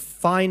gave his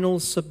final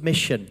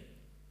submission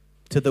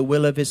to the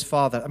will of his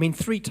Father. I mean,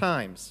 3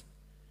 times.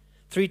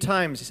 3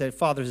 times he said,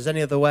 "Father, is there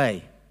any other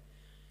way?"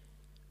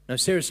 No,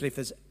 seriously, if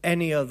there's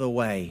any other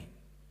way,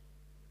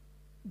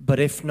 but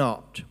if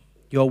not,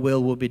 your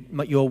will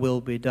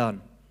be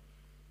done.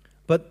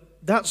 But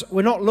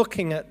we're not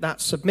looking at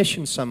that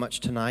submission so much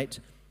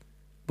tonight,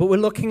 but we're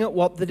looking at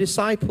what the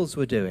disciples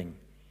were doing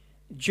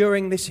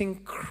during this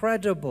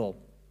incredible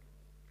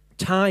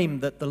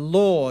time that the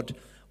Lord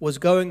was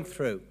going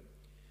through.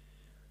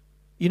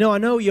 You know, I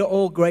know you're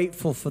all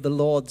grateful for the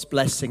Lord's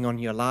blessing on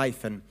your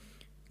life and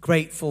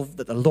grateful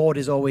that the Lord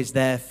is always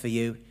there for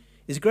you.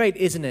 It's great,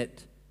 isn't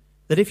it,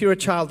 that if you're a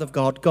child of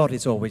God, God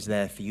is always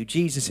there for you.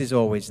 Jesus is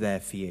always there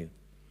for you.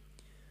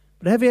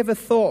 But have you ever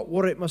thought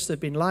what it must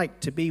have been like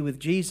to be with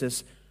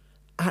Jesus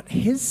at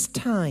his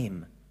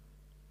time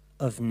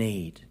of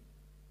need?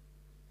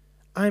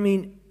 I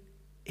mean,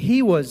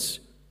 he was,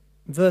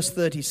 verse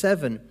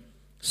 37,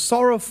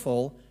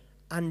 sorrowful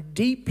and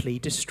deeply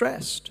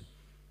distressed.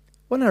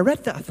 When I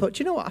read that, I thought,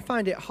 you know what? I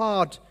find it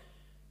hard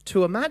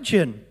to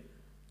imagine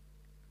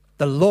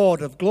the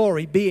Lord of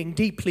glory being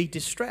deeply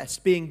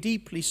distressed, being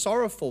deeply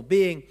sorrowful,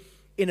 being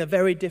in a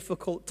very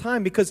difficult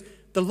time, because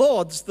the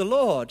Lord's the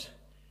Lord.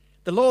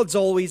 The Lord's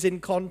always in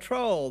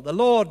control. The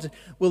Lord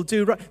will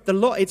do right. The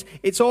Lord,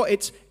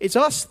 it's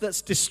us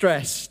that's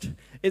distressed.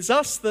 It's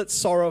us that's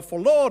sorrowful.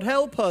 Lord,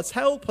 help us,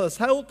 help us,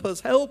 help us,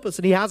 help us.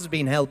 And he has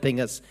been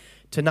helping us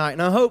tonight.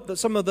 And I hope that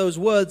some of those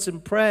words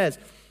and prayers,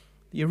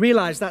 you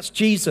realize that's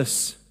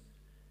Jesus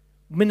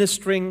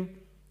ministering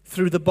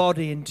through the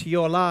body into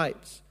your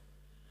lives.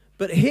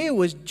 But here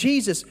was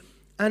Jesus.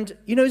 And,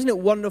 you know, isn't it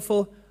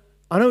wonderful?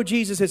 I know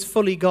Jesus is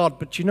fully God,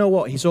 but you know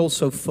what? He's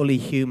also fully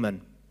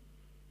human.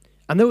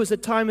 And there was a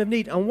time of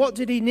need. And what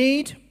did he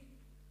need?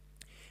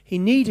 He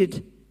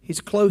needed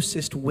his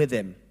closest with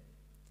him.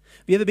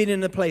 Have you ever been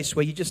in a place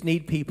where you just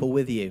need people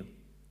with you?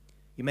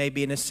 You may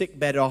be in a sick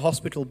bed or a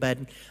hospital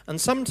bed,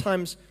 and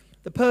sometimes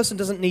the person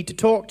doesn't need to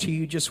talk to you,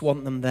 you just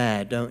want them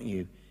there, don't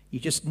you? You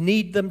just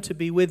need them to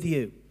be with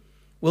you.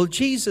 Well,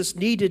 Jesus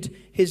needed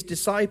his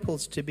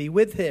disciples to be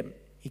with him.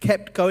 He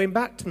kept going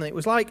back to them. It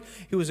was like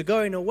he was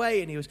going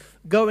away and he was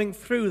going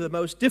through the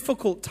most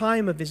difficult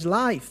time of his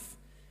life.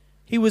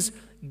 He was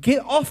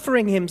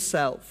offering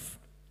himself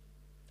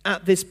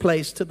at this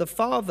place to the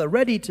Father,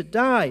 ready to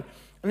die.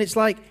 And it's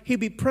like he'd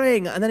be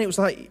praying, and then it was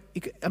like,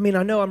 I mean,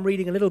 I know I'm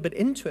reading a little bit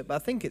into it, but I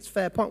think it's a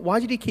fair point. Why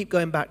did he keep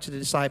going back to the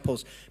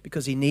disciples?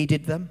 Because he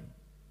needed them.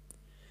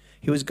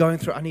 He was going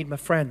through, I need my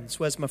friends.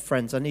 Where's my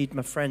friends? I need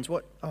my friends.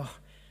 What? Oh,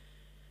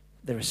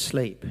 they're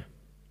asleep.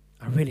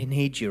 I really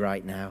need you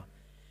right now.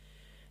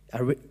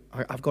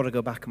 I've got to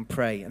go back and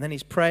pray. And then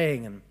he's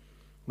praying, and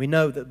we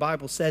know that the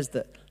Bible says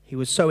that he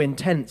was so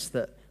intense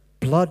that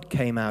blood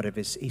came out of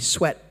he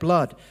sweat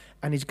blood,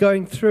 and he's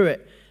going through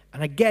it.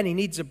 And again, he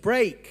needs a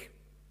break.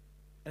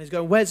 And he's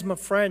going, where's my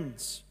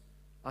friends?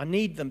 I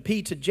need them.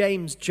 Peter,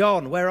 James,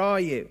 John, where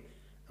are you?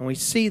 And we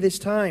see this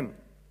time,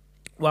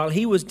 while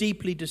he was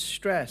deeply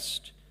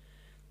distressed,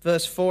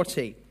 verse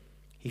 40,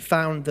 he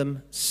found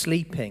them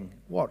sleeping.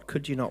 What,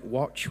 could you not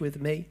watch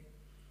with me?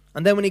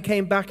 And then when he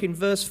came back in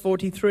verse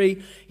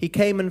 43, he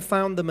came and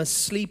found them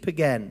asleep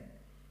again,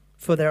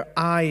 for their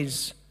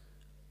eyes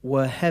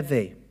were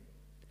heavy.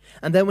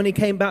 And then when he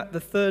came back the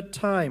third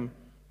time,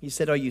 he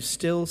said, are you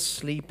still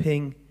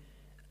sleeping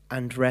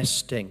and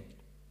resting?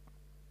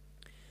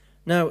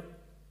 Now,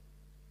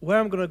 where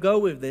I'm going to go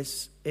with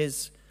this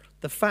is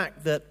the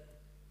fact that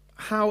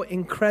how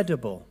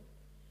incredible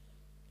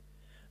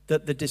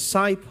that the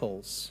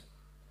disciples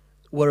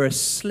were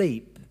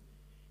asleep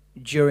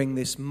during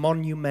this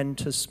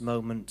monumentous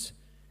moment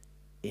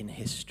in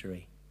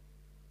history.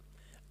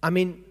 I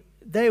mean,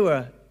 they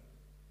were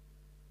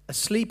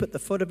asleep at the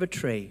foot of a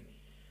tree,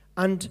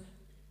 and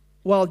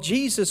while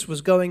Jesus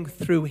was going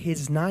through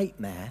his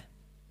nightmare,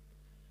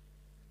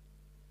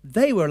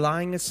 they were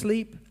lying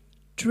asleep,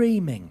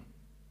 dreaming.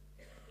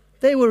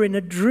 They were in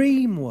a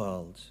dream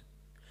world,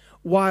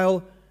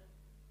 while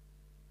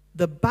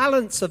the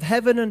balance of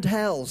heaven and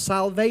hell,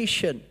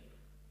 salvation,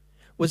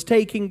 was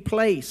taking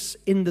place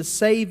in the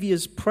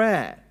Savior's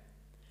prayer.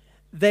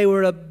 They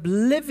were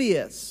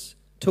oblivious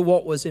to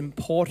what was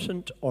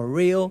important or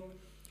real.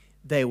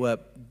 They were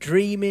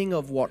dreaming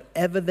of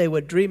whatever they were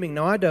dreaming.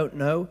 Now, I don't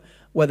know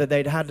whether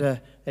they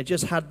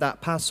just had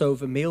that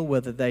Passover meal,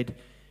 whether they'd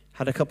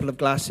had a couple of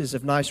glasses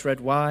of nice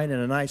red wine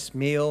and a nice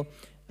meal,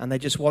 and they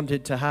just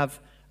wanted to have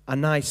a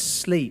nice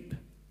sleep.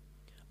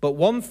 But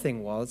one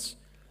thing was,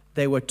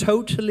 they were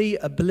totally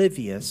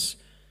oblivious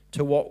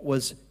to what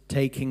was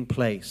taking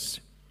place.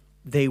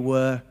 They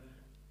were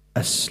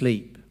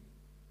asleep.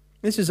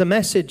 This is a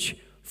message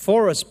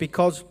for us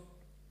because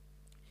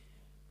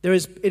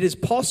it is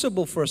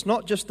possible for us,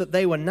 not just that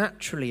they were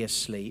naturally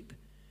asleep,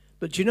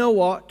 but you know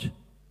what?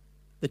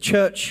 The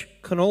church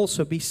can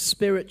also be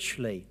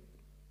spiritually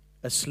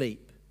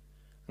asleep.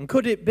 And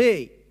could it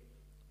be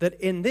that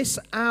in this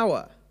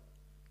hour,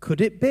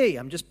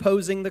 I'm just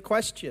posing the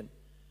question,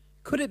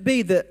 could it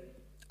be that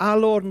our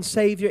Lord and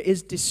Savior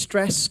is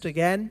distressed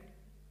again?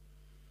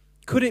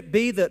 Could it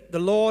be that the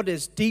Lord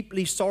is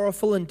deeply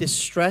sorrowful and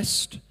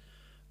distressed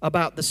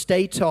about the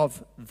state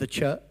of the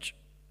church?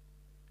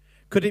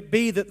 Could it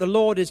be that the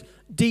Lord is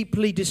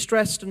deeply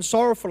distressed and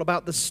sorrowful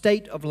about the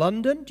state of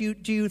London? Do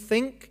you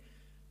think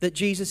that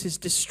Jesus is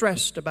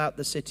distressed about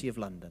the city of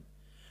London?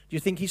 Do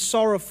you think he's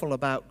sorrowful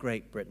about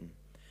Great Britain?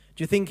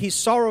 Do you think he's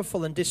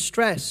sorrowful and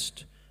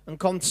distressed and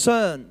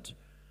concerned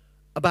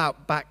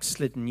about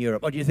backslidden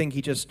Europe? Or do you think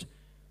he just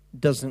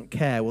doesn't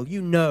care? Well,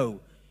 you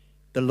know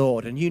the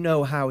Lord and you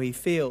know how he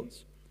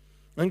feels.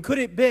 And could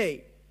it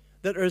be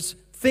that there's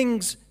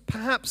things,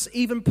 perhaps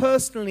even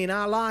personally in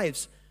our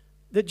lives,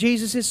 that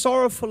Jesus is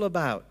sorrowful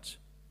about,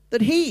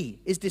 that he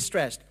is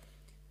distressed?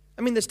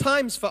 I mean, there's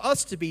times for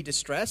us to be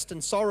distressed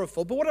and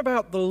sorrowful, but what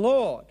about the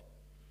Lord?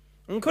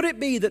 And could it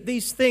be that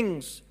these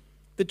things,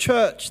 the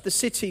church, the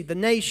city, the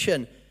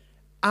nation,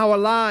 our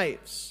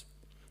lives,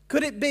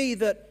 could it be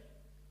that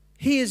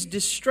he is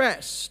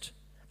distressed,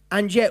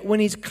 and yet when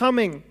he's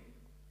coming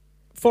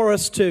for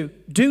us to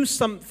do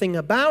something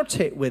about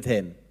it with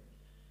him,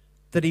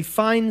 that he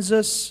finds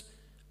us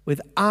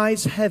with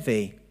eyes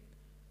heavy,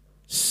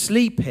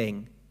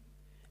 sleeping,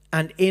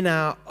 and in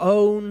our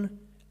own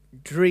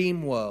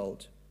dream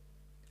world?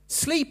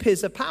 Sleep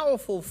is a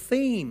powerful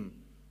theme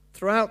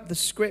throughout the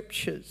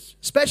scriptures,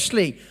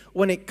 especially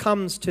when it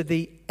comes to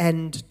the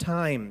end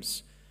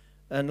times.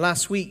 And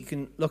last week, you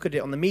can look at it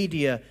on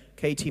the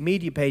KT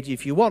Media page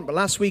if you want, but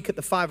last week at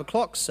the 5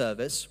 o'clock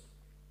service,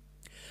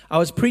 I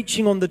was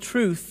preaching on the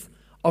truth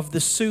of the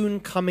soon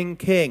coming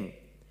King.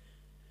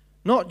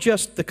 Not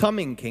just the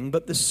coming King,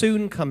 but the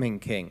soon coming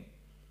King.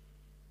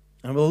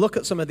 And we'll look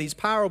at some of these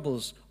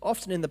parables.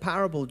 Often in the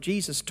parable,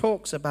 Jesus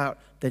talks about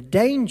the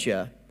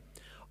danger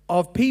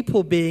of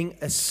people being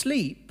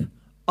asleep,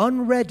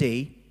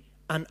 unready,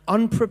 and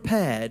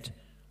unprepared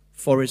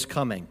for his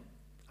coming.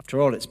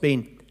 After all, it's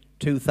been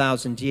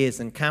 2,000 years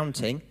and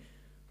counting,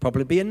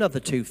 probably be another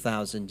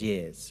 2,000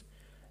 years.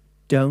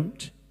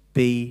 Don't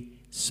be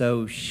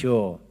so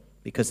sure,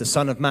 because the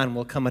Son of Man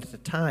will come at a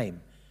time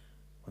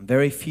when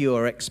very few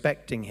are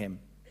expecting him.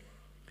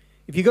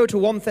 If you go to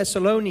 1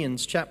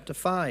 Thessalonians chapter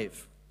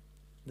 5,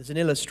 there's an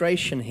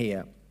illustration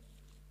here.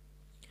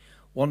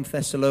 1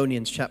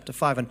 Thessalonians chapter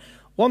 5. And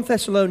 1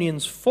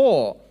 Thessalonians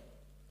 4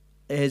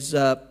 is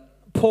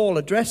Paul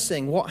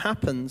addressing what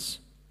happens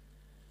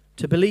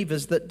to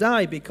believers that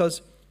die,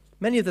 because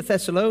many of the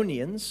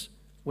Thessalonians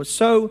were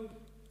so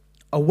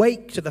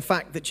awake to the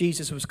fact that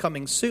Jesus was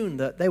coming soon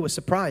that they were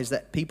surprised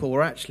that people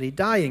were actually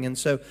dying. And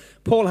so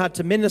Paul had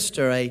to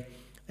minister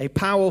a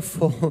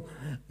powerful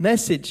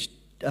message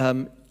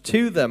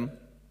to them,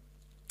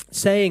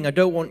 saying, I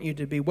don't want you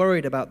to be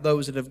worried about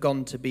those that have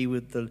gone to be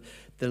with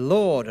the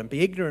Lord and be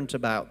ignorant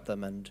about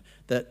them, and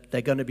that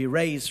they're going to be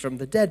raised from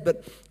the dead.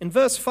 But in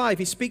verse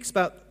 5,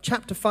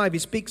 chapter 5, he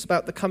speaks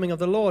about the coming of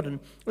the Lord.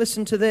 And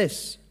listen to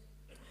this.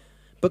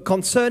 But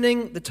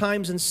concerning the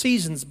times and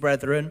seasons,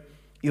 brethren,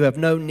 you have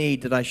no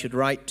need that I should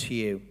write to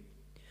you.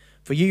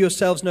 For you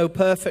yourselves know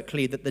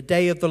perfectly that the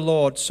day of the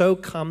Lord so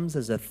comes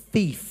as a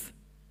thief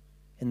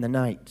in the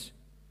night.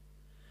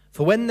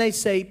 For when they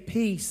say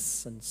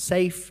peace and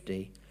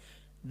safety,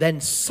 then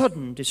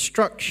sudden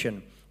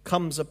destruction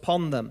comes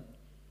upon them,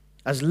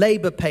 as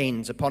labor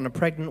pains upon a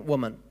pregnant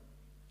woman,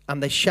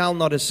 and they shall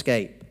not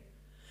escape.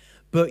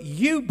 But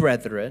you,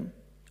 brethren,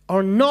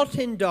 are not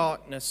in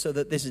darkness, so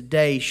that this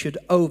day should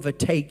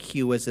overtake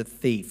you as a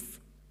thief.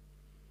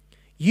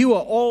 You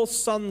are all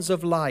sons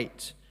of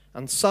light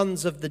and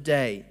sons of the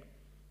day.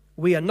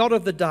 We are not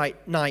of the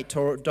night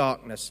or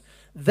darkness.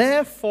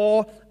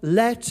 Therefore,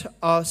 let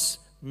us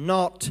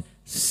not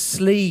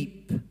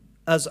sleep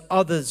as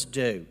others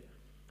do,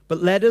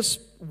 but let us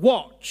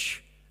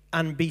watch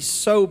and be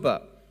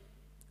sober.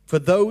 For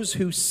those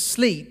who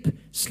sleep,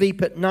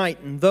 sleep at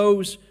night, and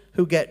those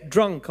who get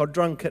drunk are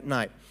drunk at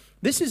night.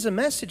 This is a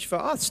message for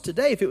us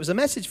today. If it was a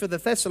message for the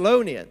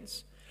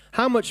Thessalonians,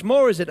 how much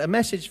more is it a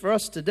message for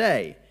us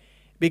today?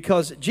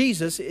 Because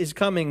Jesus is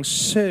coming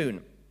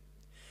soon.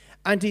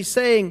 And he's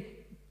saying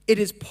it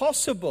is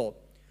possible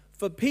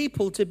for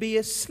people to be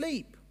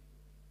asleep.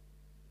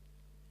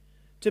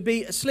 To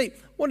be asleep.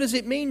 What does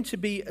it mean to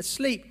be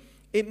asleep?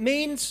 It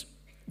means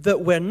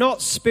that we're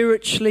not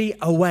spiritually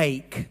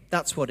awake.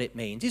 That's what it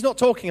means. He's not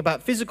talking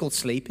about physical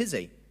sleep, is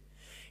he?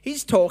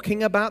 He's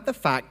talking about the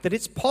fact that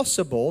it's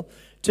possible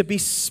to be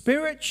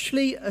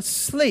spiritually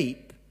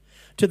asleep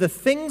to the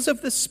things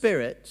of the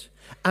Spirit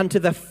and to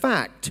the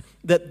fact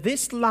that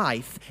this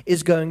life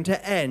is going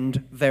to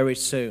end very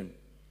soon.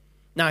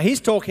 Now, he's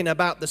talking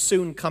about the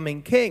soon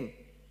coming King.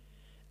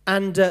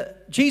 And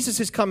Jesus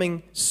is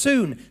coming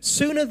soon,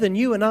 sooner than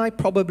you and I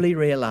probably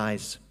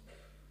realize.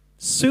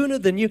 Sooner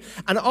than you.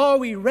 And are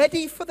we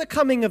ready for the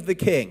coming of the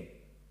King?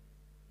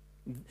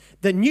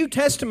 The New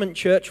Testament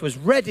church was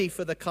ready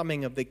for the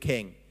coming of the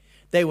King.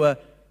 They were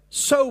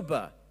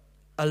sober,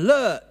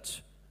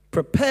 alert,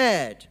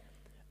 prepared.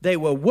 They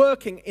were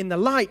working in the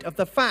light of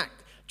the fact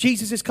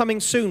Jesus is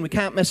coming soon. We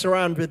can't mess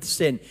around with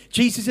sin.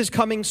 Jesus is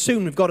coming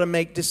soon. We've got to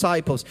make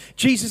disciples.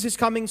 Jesus is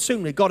coming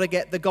soon. We've got to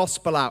get the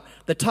gospel out.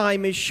 The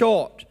time is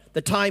short.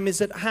 The time is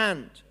at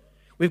hand.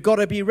 We've got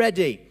to be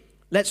ready.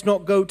 Let's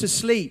not go to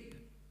sleep.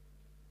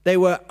 They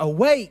were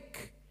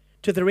awake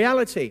to the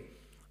reality.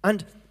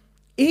 And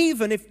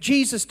even if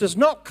Jesus does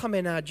not come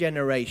in our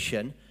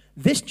generation,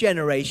 this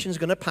generation is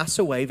going to pass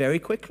away very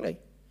quickly.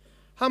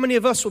 How many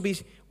of us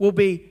will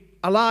be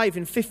alive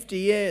in 50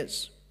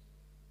 years?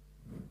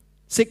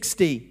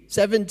 60,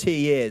 70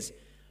 years?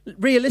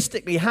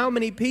 Realistically, how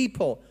many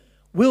people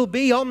will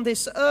be on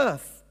this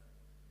earth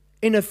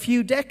in a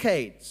few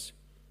decades?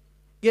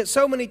 Yet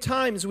so many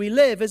times we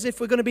live as if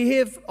we're going to be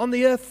here on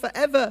the earth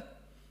forever.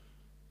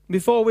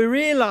 Before we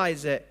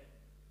realize it,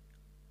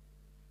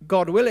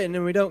 God willing,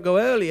 and we don't go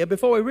earlier,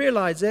 before we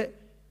realize it,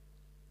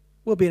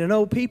 we'll be in an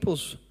old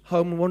people's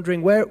home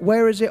wondering,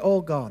 where is it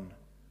all gone?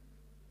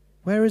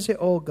 Where is it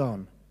all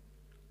gone?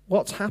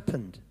 What's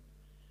happened?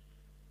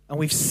 And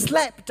we've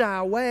slept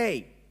our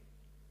way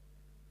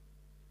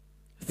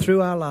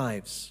through our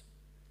lives.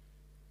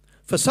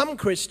 For some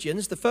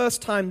Christians, the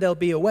first time they'll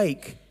be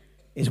awake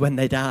is when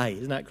they die.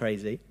 Isn't that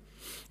crazy?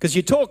 Because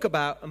you talk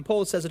about, and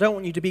Paul says, I don't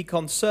want you to be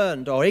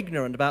concerned or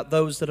ignorant about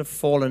those that have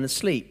fallen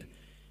asleep,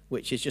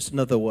 which is just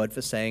another word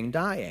for saying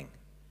dying.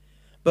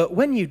 But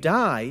when you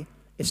die,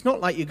 it's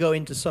not like you go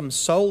into some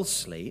soul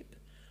sleep.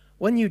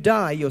 When you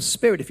die, your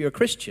spirit, if you're a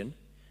Christian,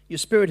 your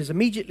spirit is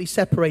immediately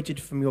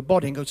separated from your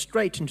body and goes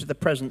straight into the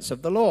presence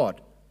of the Lord.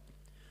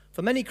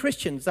 For many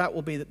Christians, that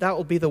will be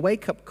the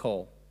wake-up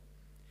call.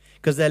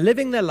 Because they're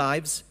living their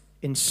lives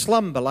in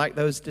slumber like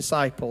those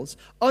disciples,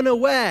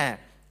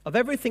 unaware of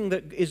everything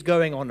that is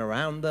going on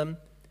around them.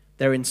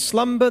 They're in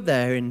slumber,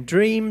 they're in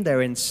dream,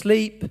 they're in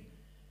sleep.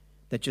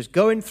 They're just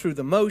going through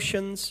the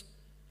motions.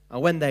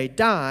 And when they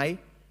die,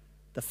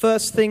 the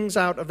first words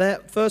out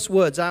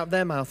of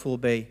their mouth will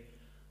be,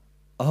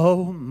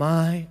 oh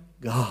my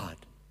God.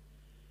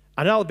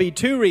 And that'll be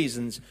two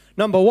reasons.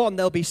 Number one,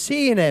 they'll be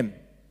seeing him.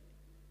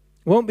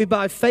 It won't be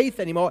by faith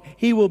anymore.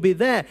 He will be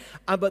there.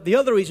 But the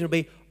other reason will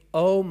be,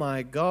 oh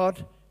my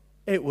God,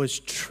 It was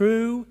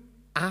true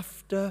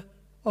after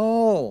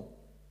all.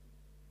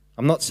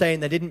 I'm not saying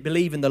they didn't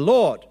believe in the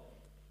Lord,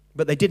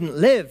 but they didn't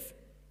live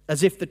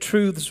as if the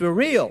truths were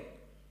real.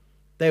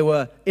 They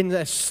were in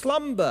their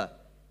slumber,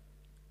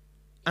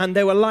 and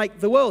they were like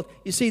the world.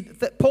 You see,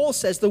 Paul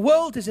says the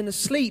world is in a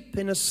sleep,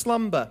 in a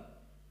slumber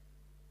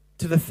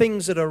to the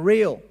things that are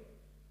real.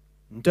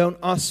 And don't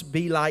us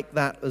be like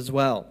that as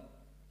well.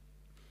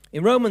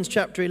 In Romans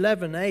chapter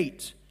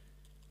 11:8,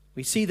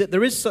 we see that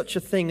there is such a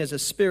thing as a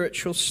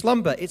spiritual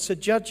slumber. It's a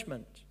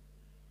judgment.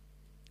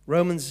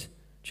 Romans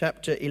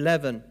chapter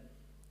 11,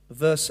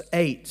 verse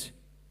 8.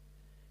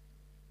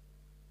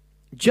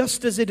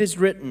 Just as it is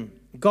written,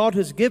 God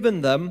has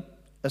given them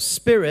a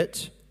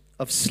spirit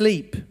of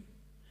sleep,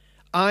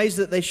 eyes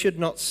that they should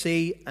not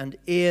see, and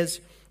ears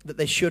that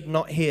they should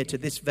not hear to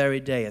this very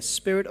day. A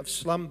spirit of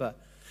slumber.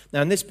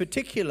 Now, in this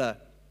particular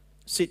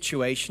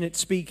situation, it's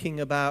speaking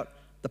about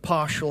the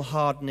partial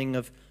hardening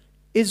of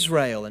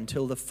Israel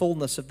until the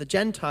fullness of the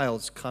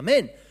Gentiles come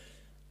in.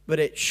 But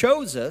it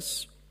shows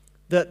us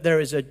that there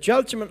is a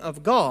judgment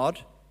of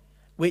God,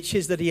 which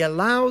is that he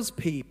allows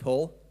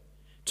people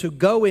to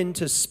go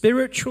into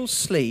spiritual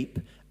sleep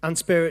and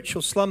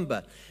spiritual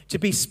slumber. To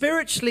be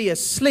spiritually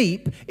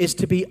asleep is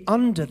to be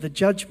under the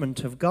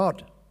judgment of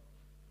God.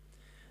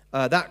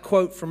 That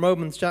quote from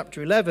Romans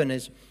chapter 11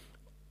 is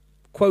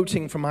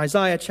quoting from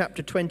Isaiah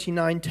chapter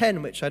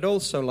 29:10, which I'd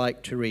also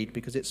like to read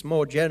because it's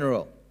more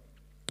general.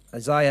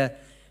 Isaiah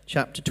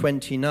chapter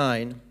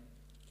 29.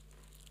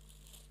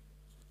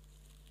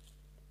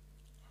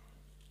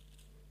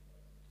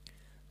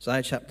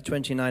 Isaiah chapter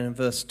 29 and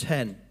verse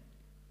 10.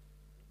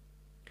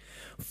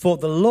 For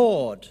the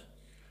Lord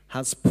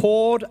has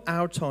poured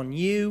out on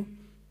you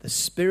the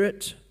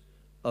spirit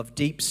of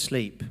deep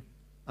sleep.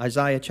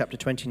 Isaiah chapter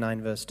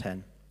 29 verse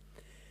 10.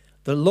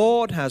 The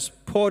Lord has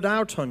poured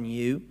out on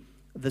you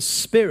the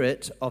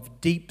spirit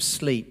of deep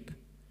sleep,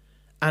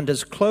 and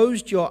has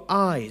closed your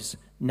eyes,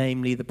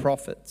 namely the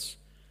prophets,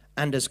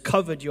 and has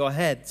covered your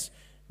heads,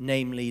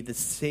 namely the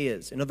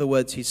seers. In other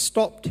words, he's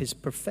stopped his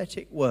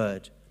prophetic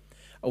word.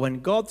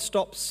 When God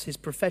stops his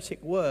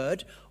prophetic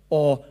word,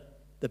 or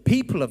the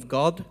people of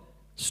God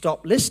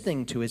stop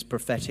listening to his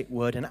prophetic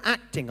word and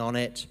acting on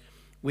it,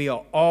 we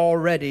are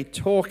already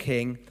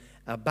talking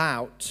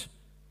about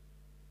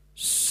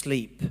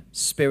sleep,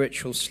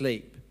 spiritual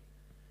sleep.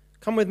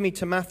 Come with me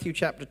to Matthew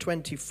chapter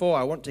 24.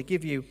 I want to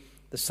give you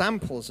the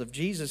samples of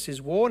Jesus'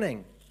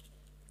 warning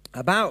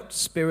about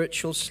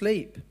spiritual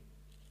sleep.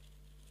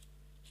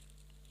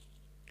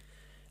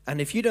 And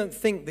if you don't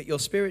think that you're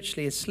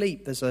spiritually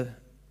asleep, there's a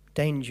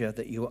danger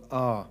that you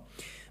are.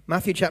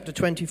 Matthew chapter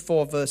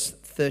 24, verse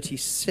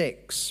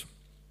 36.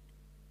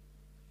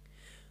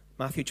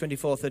 Matthew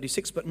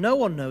 24:36. But no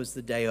one knows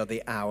the day or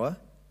the hour.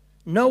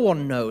 No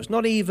one knows,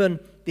 not even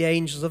the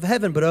angels of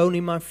heaven, but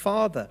only my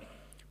Father.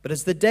 But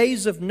as the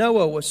days of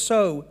Noah were,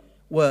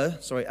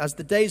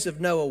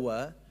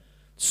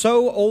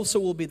 so also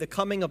will be the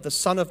coming of the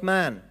Son of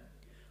Man.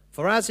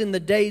 For as in the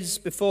days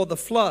before the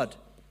flood,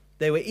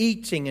 they were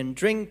eating and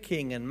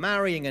drinking and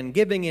marrying and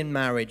giving in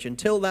marriage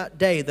until that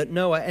day that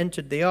Noah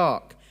entered the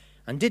ark,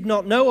 and did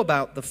not know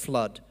about the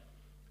flood,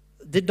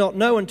 did not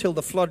know until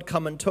the flood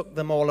come and took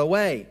them all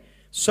away.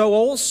 So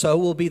also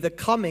will be the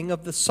coming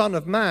of the Son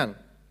of Man.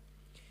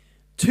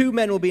 2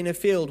 men will be in a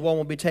field, one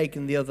will be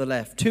taken, the other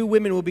left. 2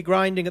 women will be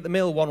grinding at the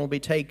mill, one will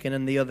be taken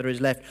and the other is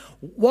left.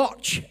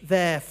 Watch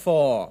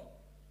therefore,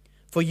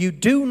 for you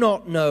do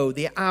not know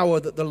the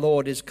hour that the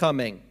Lord is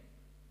coming.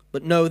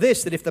 But know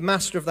this, that if the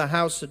master of the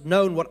house had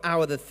known what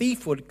hour the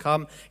thief would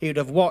come, he would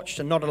have watched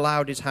and not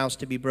allowed his house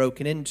to be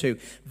broken into.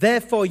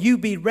 Therefore you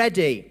be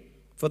ready,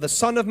 for the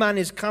Son of Man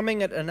is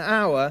coming at an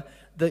hour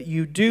that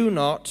you do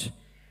not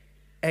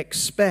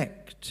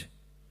expect.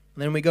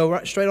 And then we go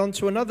right straight on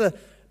to another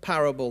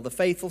parable, the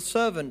faithful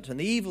servant and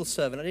the evil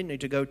servant. I didn't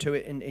need to go to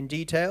it in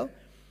detail,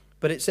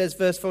 but it says,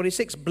 verse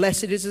 46,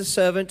 blessed is the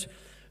servant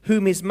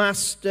whom his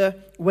master,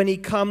 when he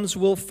comes,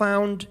 will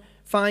find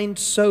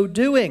so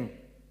doing.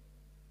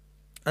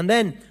 And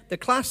then the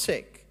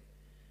classic,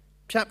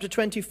 chapter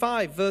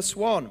 25, verse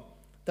 1,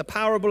 the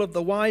parable of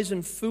the wise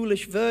and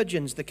foolish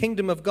virgins. The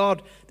kingdom of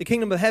God, the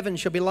kingdom of heaven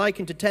shall be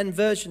likened to 10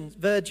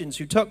 virgins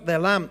who took their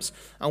lamps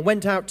and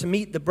went out to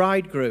meet the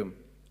bridegroom.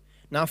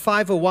 Now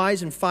 5 were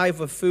wise and 5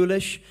 were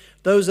foolish.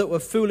 Those that were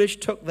foolish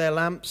took their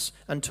lamps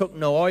and took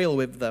no oil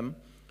with them,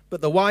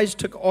 but the wise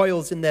took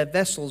oils in their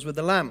vessels with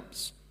the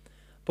lamps.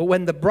 But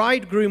when the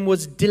bridegroom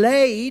was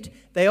delayed,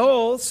 they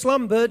all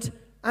slumbered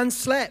and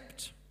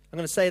slept. I'm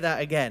going to say that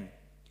again.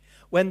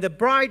 When the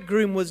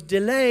bridegroom was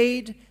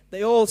delayed,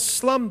 they all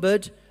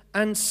slumbered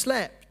and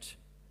slept.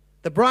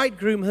 The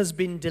bridegroom has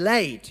been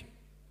delayed.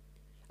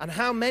 And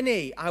how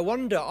many, I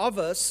wonder, of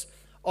us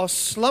are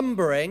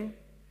slumbering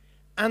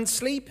and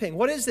sleeping?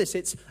 What is this?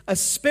 It's a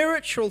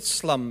spiritual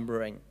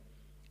slumbering.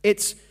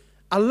 It's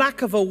a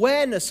lack of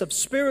awareness of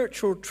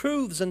spiritual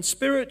truths and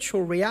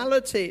spiritual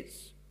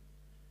realities.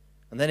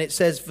 And then it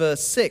says,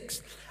 verse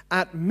 6,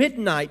 at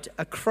midnight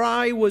a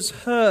cry was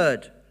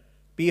heard,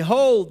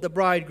 behold, the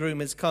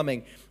bridegroom is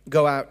coming,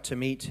 go out to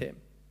meet him.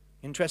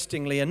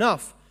 Interestingly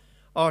enough,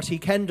 R.T.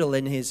 Kendall,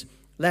 in his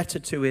letter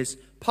to his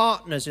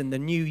partners in the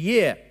new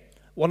year,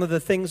 one of the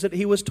things that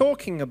he was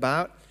talking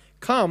about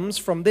comes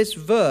from this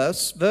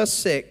verse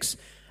 6,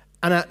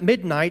 and at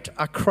midnight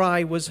a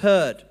cry was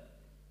heard.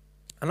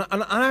 And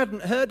I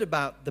hadn't heard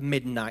about the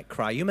midnight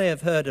cry. You may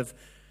have heard of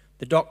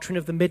the doctrine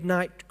of the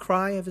midnight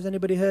cry. Has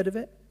anybody heard of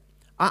it?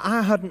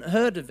 I hadn't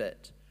heard of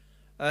it.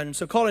 And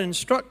so Colin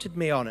instructed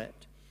me on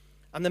it.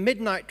 And the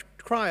midnight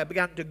cry, I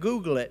began to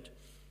Google it,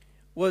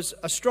 was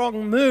a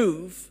strong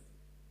move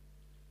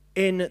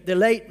in the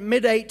late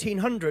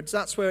mid-1800s,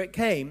 that's where it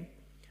came,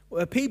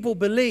 where people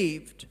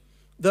believed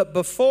that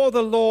before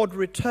the Lord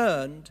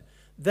returned,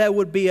 there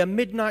would be a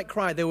midnight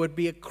cry. There would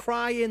be a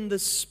cry in the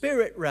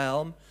spirit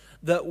realm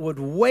that would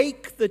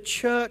wake the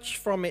church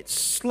from its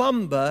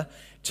slumber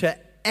to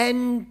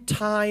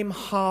end-time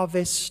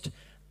harvest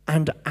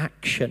and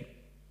action.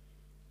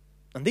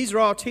 And these are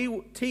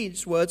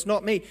R.T.'s words,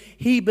 not me.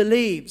 He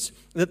believes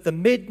that the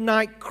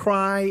midnight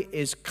cry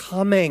is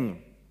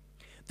coming,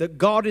 that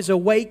God is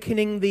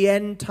awakening the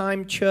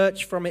end-time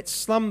church from its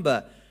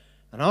slumber.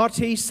 And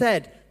R.T.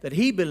 said that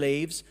he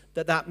believes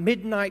that that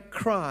midnight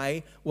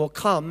cry will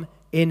come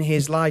in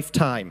his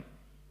lifetime.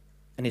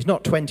 And he's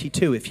not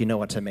 22, if you know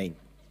what I mean.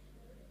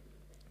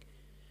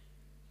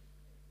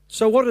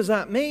 So what does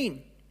that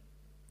mean?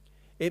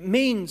 It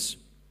means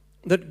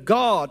that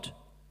God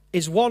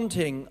is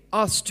wanting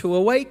us to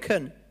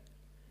awaken.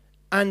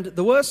 And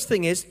the worst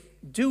thing is,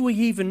 do we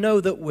even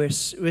know that we're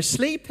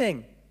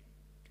sleeping?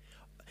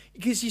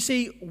 Because you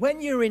see,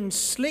 when you're in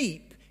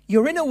sleep,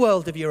 you're in a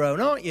world of your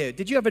own, aren't you?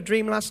 Did you have a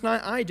dream last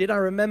night? I did. I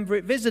remember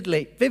it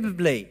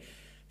vividly.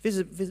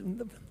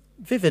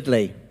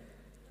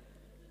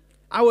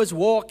 I was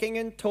walking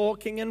and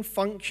talking and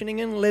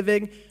functioning and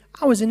living.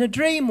 I was in a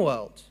dream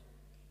world.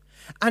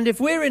 And if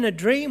we're in a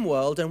dream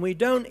world and we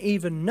don't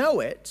even know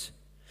it,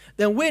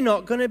 then we're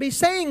not going to be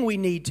saying we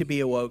need to be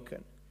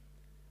awoken.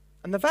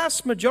 And the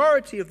vast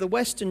majority of the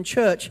Western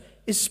church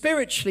is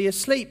spiritually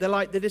asleep. They're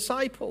like the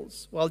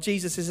disciples while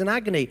Jesus is in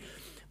agony.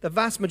 The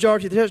vast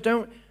majority of the church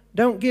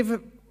don't give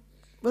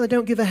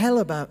a hell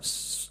about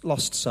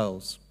lost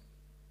souls.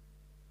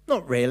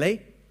 Not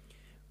really.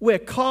 We're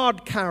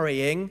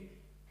card-carrying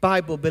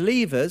Bible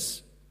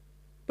believers,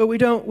 but we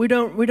don't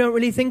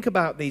really think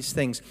about these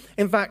things.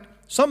 In fact,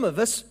 some of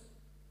us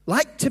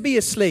like to be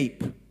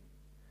asleep.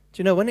 Do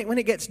you know, when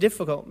it gets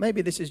difficult,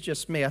 maybe this is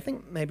just me, I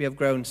think maybe I've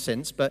grown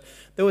since, but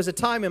there was a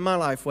time in my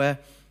life where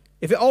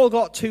if it all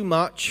got too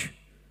much,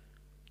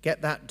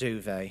 get that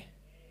duvet.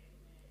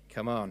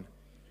 Come on.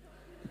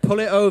 Pull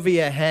it over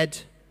your head,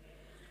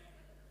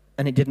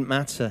 and it didn't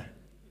matter.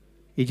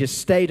 You just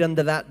stayed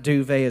under that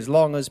duvet as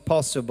long as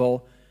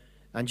possible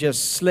and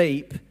just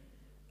sleep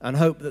and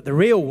hope that the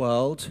real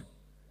world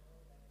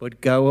would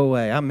go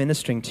away. I'm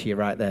ministering to you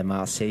right there,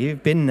 Marcia.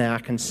 You've been there. I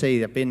can see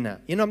you've been there.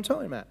 You know what I'm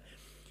talking about?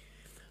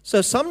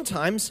 So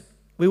sometimes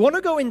we want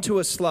to go into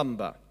a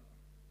slumber.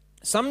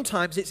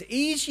 Sometimes it's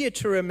easier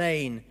to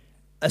remain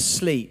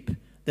asleep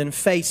than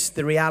face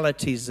the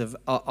realities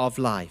of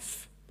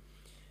life.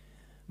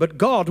 But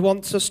God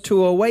wants us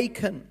to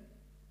awaken.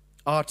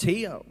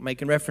 R.T.,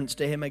 making reference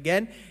to him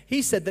again,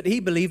 he said that he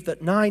believed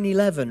that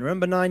 9/11,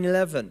 remember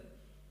 9/11?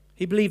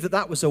 He believed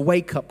that was a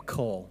wake-up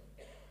call.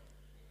 It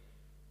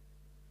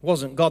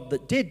wasn't God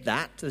that did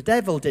that, the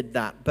devil did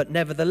that, but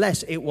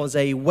nevertheless it was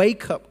a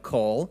wake-up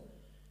call,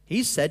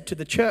 he said, to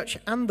the church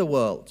and the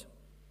world.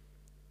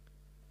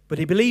 But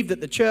he believed that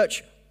the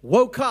church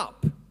woke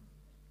up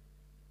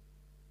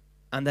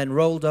and then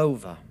rolled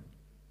over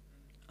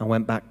and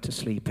went back to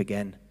sleep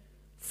again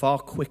far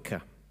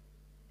quicker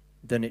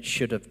than it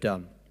should have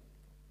done.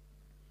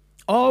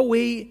 Are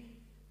we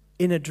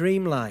in a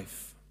dream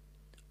life?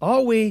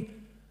 Are we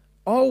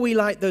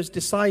like those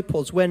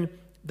disciples when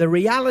the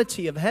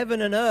reality of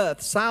heaven and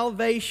earth,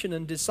 salvation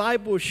and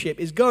discipleship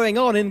is going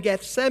on in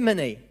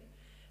Gethsemane?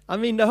 I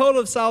mean, the whole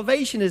of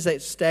salvation is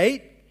at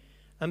stake,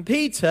 and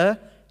Peter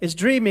is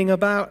dreaming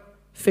about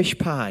fish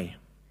pie.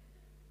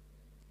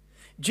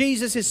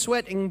 Jesus is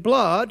sweating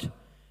blood,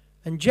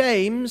 and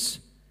James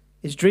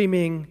is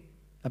dreaming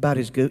about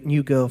his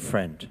new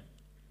girlfriend.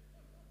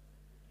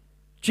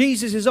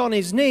 Jesus is on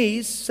his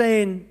knees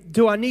saying,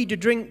 do I need to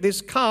drink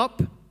this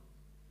cup?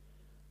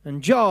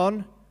 And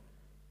John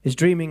is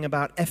dreaming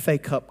about FA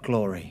Cup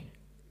glory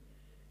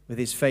with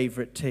his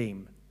favorite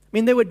team. I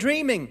mean, they were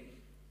dreaming.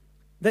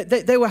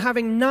 They were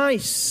having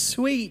nice,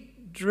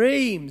 sweet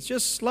dreams,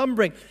 just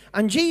slumbering.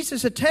 And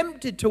Jesus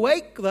attempted to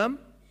wake them.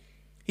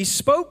 He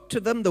spoke to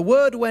them. The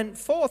word went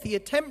forth. He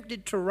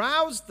attempted to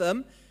rouse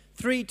them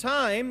 3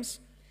 times,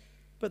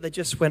 but they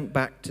just went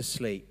back to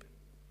sleep.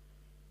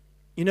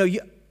 You know,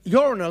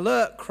 you're an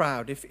alert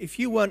crowd. If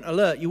you weren't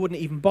alert, you wouldn't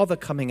even bother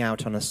coming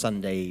out on a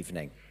Sunday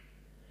evening.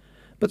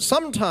 But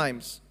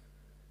sometimes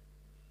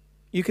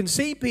you can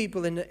see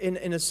people in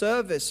a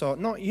service, or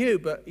not you,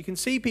 but you can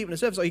see people in a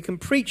service, or you can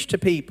preach to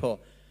people,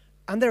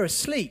 and they're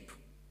asleep.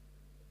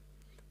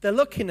 They're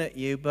looking at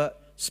you,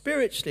 but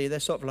spiritually they're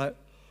sort of like,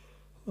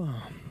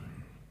 oh.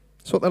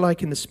 That's what they're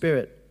like in the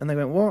spirit. And they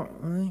went, what?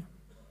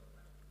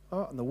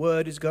 oh, and the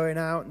word is going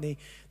out, and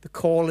the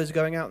call is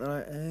going out, and they're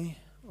like, eh?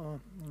 Oh,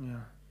 yeah.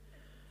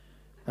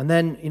 And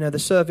then, the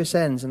service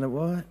ends, and they're,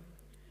 what?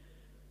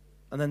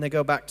 And then they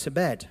go back to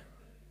bed.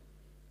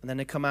 And then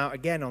they come out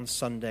again on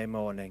Sunday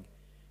morning.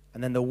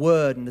 And then the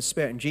Word and the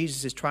Spirit, and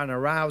Jesus is trying to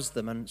arouse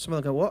them. And some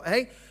of them go, what?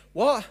 Hey,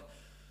 what?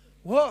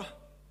 What?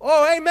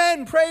 Oh,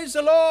 amen, praise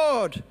the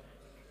Lord.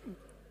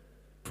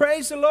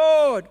 Praise the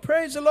Lord,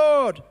 praise the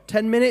Lord.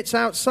 10 minutes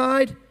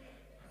outside.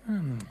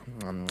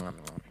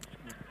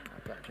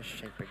 Just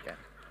shape again.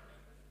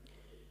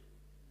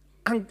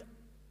 And,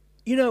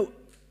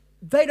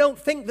 they don't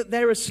think that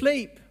they're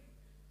asleep.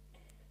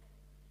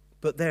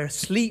 But they're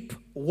asleep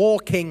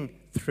walking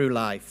through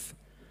life.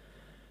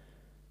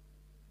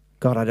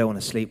 God, I don't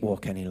want to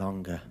sleepwalk any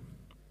longer.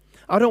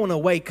 I don't want to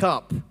wake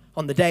up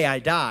on the day I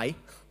die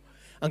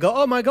and go,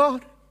 oh my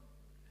God.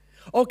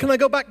 Oh, can I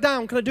go back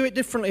down? Can I do it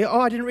differently?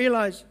 Oh, I didn't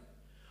realize.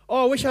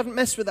 Oh, I wish I hadn't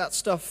messed with that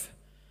stuff.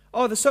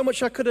 Oh, there's so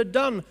much I could have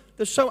done.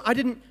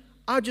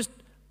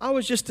 I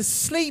was just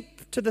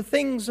asleep to the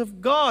things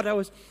of God. I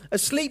was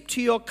asleep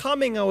to your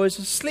coming. I was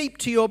asleep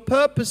to your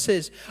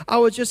purposes. I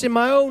was just in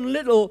my own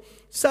little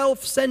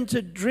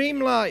self-centered dream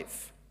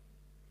life.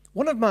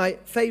 One of my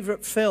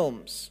favorite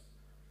films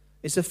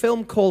is a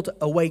film called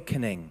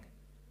Awakening.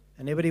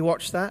 Anybody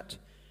watch that?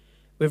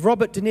 With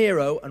Robert De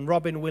Niro and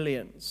Robin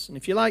Williams. And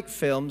if you like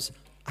films,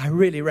 I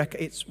really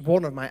recommend. It's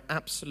one of my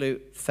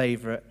absolute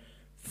favorite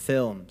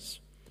films.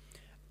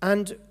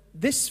 And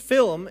this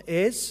film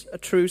is a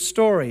true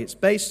story. It's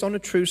based on a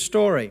true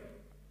story.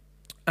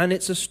 And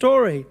it's a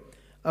story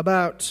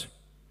about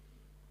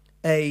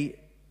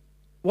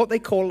what they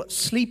call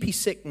sleepy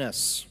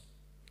sickness.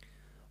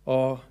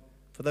 Or,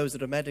 for those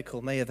that are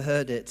medical, may have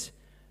heard it,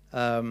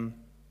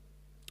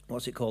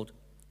 what's it called?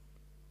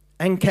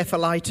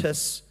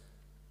 Encephalitis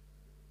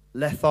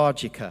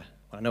lethargica.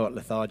 I know what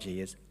lethargy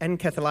is.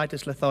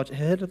 Encephalitis lethargica.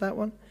 Heard of that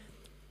one?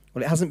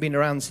 Well, it hasn't been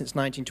around since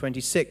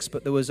 1926,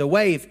 but there was a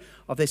wave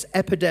of this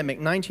epidemic,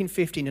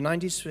 1915 to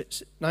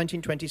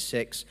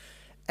 1926,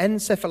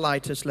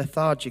 encephalitis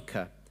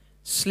lethargica,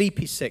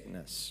 sleepy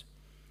sickness.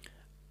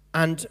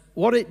 And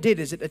what it did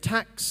is it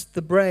attacks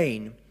the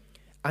brain,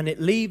 and it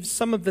leaves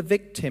some of the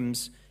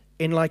victims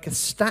in like a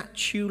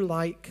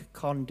statue-like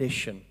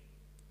condition,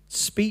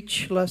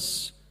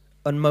 speechless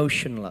and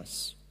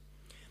motionless.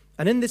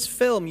 And in this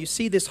film, you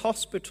see this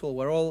hospital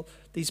where all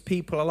these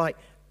people are like,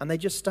 and they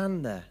just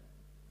stand there,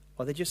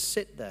 or they just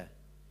sit there.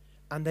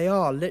 And they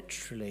are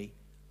literally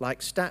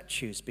like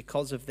statues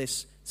because of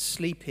this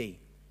sleepy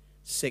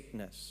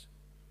sickness.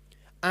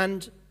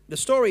 And the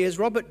story is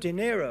Robert De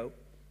Niro,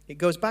 it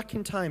goes back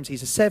in times,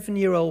 he's a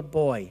 7-year-old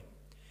boy,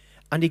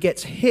 and he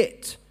gets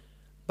hit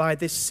by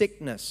this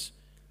sickness.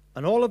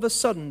 And all of a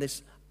sudden,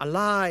 this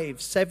alive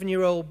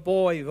 7-year-old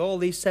boy with all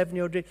these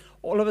 7-year-old dreams,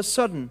 all of a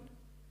sudden,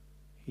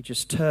 he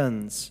just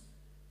turns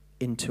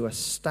into a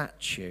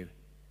statue.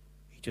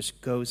 He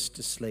just goes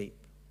to sleep.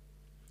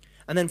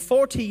 And then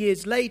 40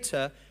 years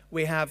later,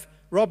 we have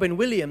Robin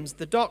Williams,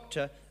 the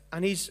doctor,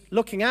 and he's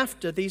looking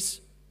after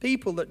these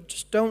people that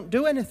just don't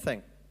do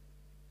anything.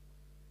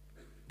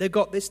 They've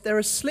got this, they're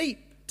asleep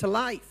to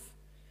life.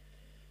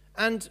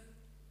 And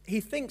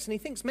he thinks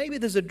maybe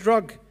there's a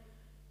drug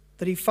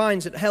that he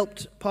finds that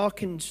helped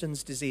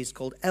Parkinson's disease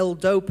called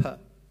L-Dopa.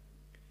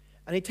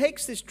 And he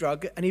takes this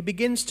drug and he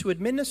begins to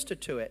administer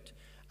to it.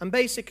 And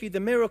basically the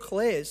miracle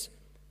is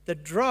the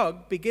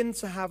drug begins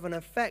to have an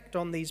effect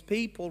on these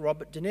people,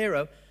 Robert De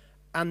Niro,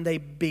 and they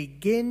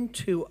begin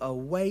to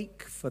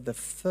awake for the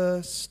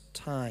first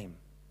time.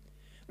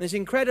 And it's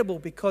incredible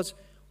because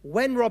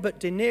when Robert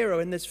De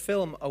Niro in this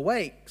film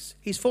awakes,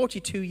 he's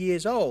 42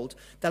 years old.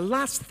 The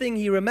last thing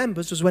he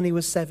remembers was when he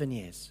was 7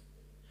 years.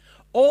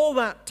 All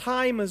that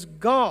time has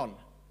gone.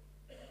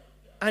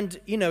 And,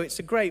 it's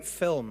a great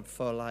film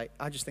for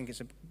I just think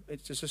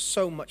it's just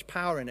so much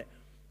power in it.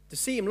 To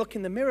see him look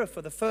in the mirror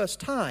for the first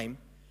time,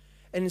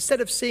 and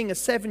instead of seeing a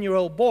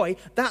 7-year-old boy,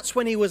 that's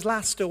when he was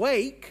last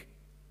awake.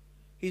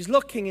 He's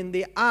looking in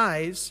the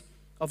eyes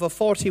of a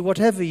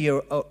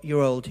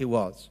 40-whatever-year-old he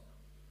was.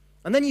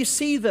 And then you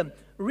see them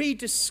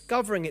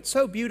rediscovering, it's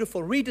so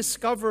beautiful,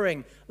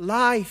 rediscovering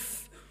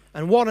life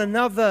and one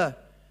another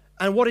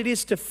and what it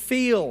is to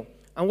feel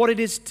and what it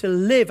is to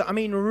live. I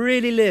mean,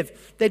 really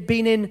live. They'd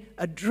been in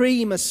a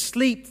dream,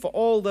 asleep for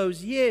all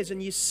those years,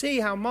 and you see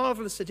how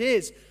marvelous it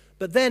is.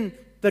 But then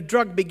the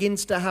drug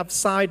begins to have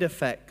side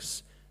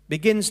effects,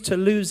 begins to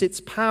lose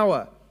its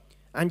power.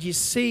 And you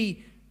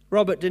see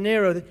Robert De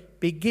Niro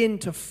begin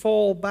to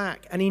fall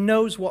back, and he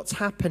knows what's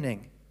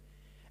happening.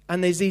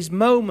 And there's these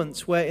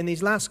moments where in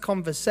these last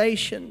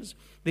conversations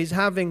that he's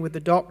having with the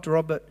doctor,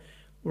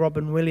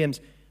 Robin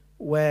Williams,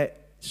 where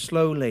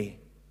slowly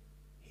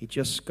he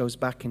just goes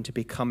back into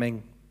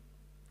becoming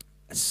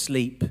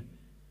asleep,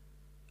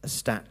 a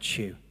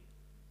statue,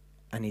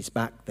 and he's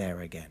back there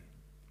again.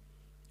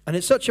 And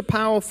it's such a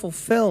powerful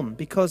film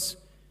because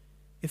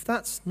if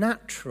that's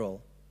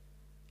natural,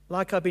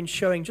 like I've been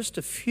showing just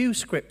a few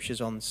scriptures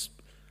on,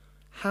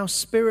 how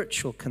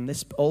spiritual can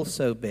this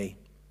also be?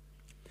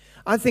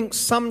 I think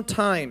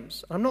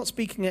sometimes, I'm not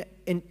speaking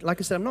like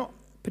I said, I'm not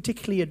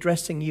particularly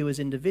addressing you as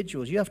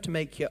individuals. You have to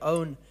make your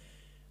own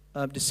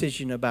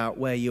decision about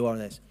where you are in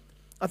this.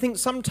 I think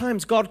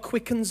sometimes God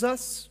quickens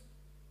us.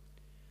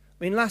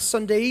 I mean, last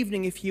Sunday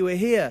evening, if you were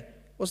here,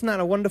 wasn't that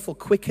a wonderful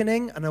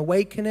quickening, an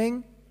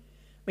awakening?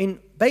 I mean,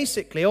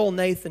 basically, all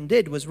Nathan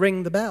did was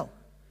ring the bell.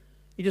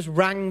 He just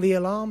rang the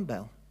alarm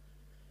bell.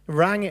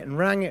 Rang it and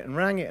rang it and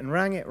rang it and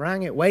rang it,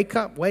 rang it. Wake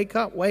up, wake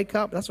up, wake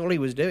up. That's all he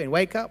was doing.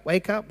 Wake up,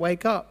 wake up,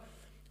 wake up.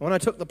 When I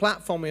took the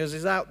platform, he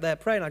was out there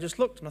praying. I just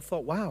looked and I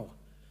thought, wow,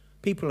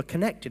 people are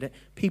connected.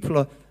 People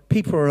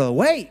are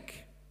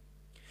awake.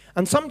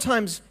 And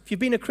sometimes, if you've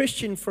been a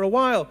Christian for a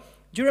while,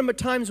 do you remember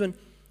times when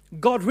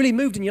God really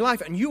moved in your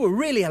life and you were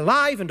really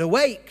alive and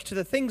awake to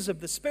the things of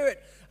the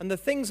Spirit, and the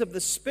things of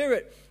the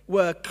Spirit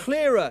were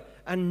clearer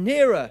and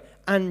nearer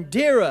and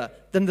dearer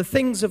than the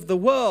things of the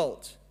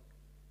world?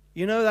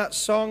 You know that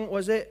song,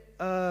 was it?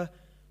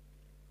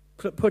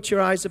 Put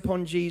your eyes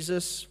upon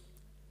Jesus,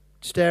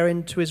 stare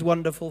into his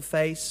wonderful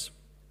face,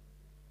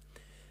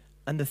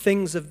 and the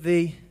things of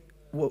the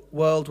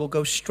world will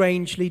go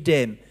strangely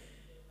dim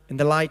in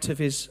the light of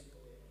his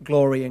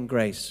glory and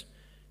grace.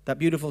 That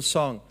beautiful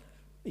song,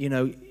 you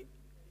know,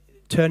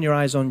 turn your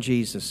eyes on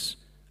Jesus,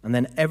 and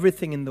then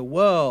everything in the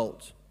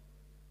world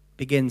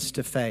begins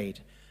to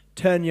fade.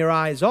 Turn your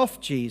eyes off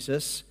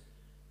Jesus,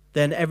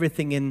 then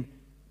everything in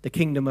the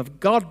kingdom of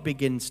God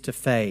begins to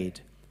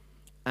fade,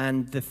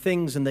 and the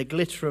things and the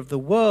glitter of the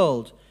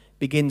world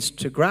begins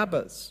to grab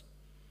us.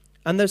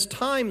 And there's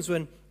times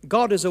when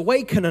God has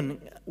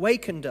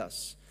awakened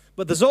us,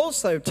 but there's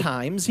also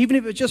times, even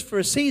if it's just for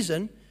a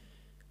season,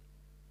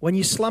 when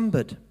you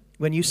slumbered,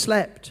 when you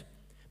slept.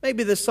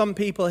 Maybe there's some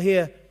people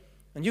here,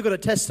 and you've got a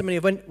testimony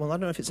of when, well, I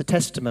don't know if it's a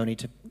testimony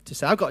to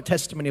say, I've got a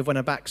testimony of when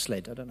I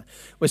backslid. I don't know.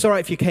 Well, it's all right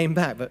if you came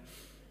back, but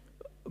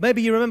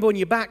maybe you remember when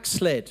you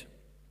backslid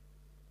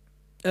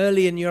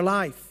early in your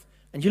life,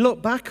 and you look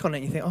back on it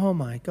and you think, oh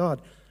my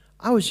God,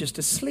 I was just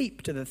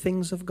asleep to the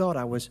things of God.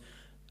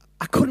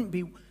 I couldn't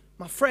be,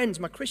 my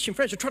Christian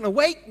friends were trying to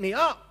wake me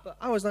up, but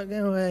I was like,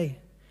 go away.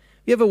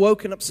 You ever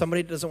woken up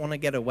somebody that doesn't want to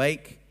get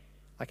awake?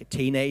 Like a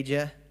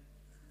teenager?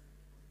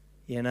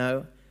 You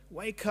know?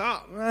 Wake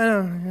up.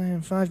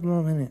 5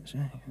 more minutes.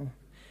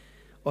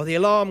 Or the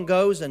alarm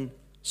goes and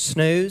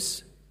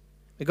snooze.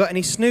 We got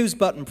any snooze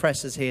button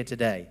pressers here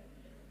today?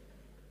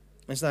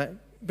 It's like,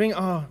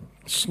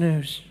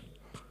 snooze,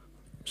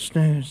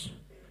 snooze,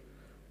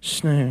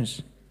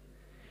 snooze.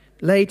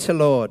 Later,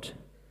 Lord,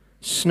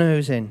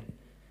 snoozing.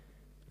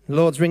 The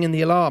Lord's ringing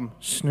the alarm.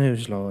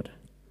 Snooze, Lord,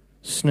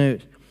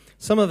 snooze.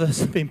 Some of us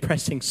have been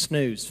pressing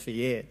snooze for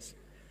years.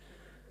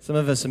 Some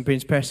of us have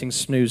been pressing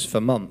snooze for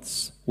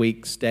months,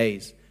 weeks,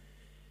 days.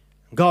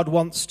 God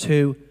wants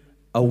to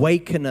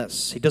awaken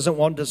us. He doesn't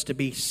want us to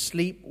be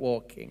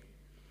sleepwalking.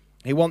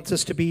 He wants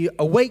us to be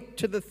awake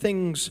to the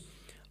things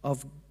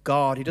of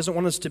God. He doesn't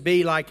want us to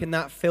be like in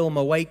that film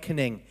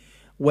Awakening,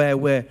 where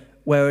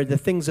the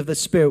things of the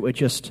Spirit were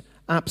just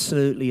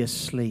absolutely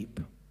asleep.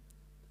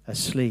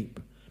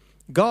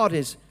 God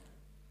is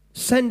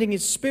sending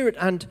his Spirit,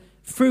 and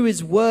through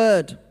his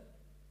word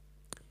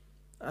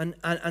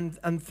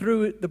and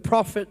through the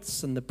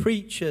prophets and the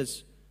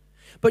preachers.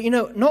 But you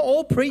know, not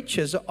all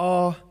preachers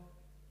are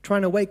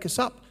trying to wake us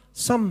up.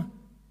 Some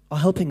are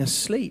helping us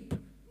sleep.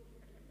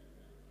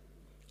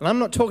 And I'm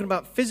not talking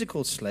about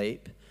physical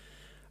sleep.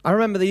 I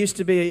remember there used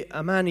to be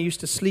a man who used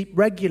to sleep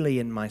regularly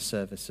in my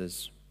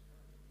services.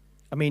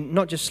 I mean,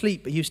 not just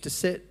sleep, but he used to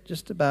sit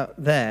just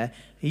about there.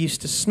 He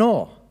used to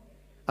snore.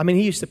 I mean,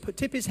 he used to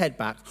tip his head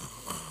back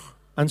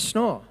and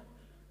snore.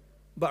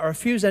 But I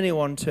refuse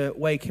anyone to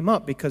wake him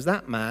up, because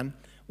that man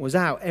was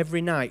out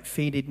every night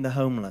feeding the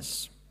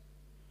homeless.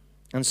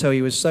 And so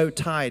he was so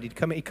tired, he'd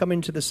come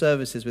into the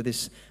services with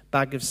this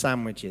bag of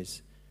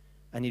sandwiches,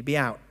 and he'd be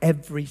out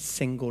every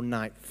single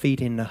night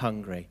feeding the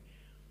hungry.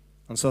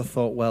 And so I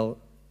thought, well,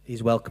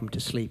 he's welcome to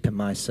sleep in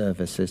my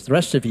services. The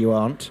rest of you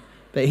aren't,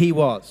 but he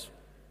was.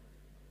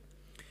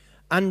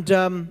 And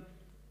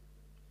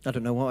I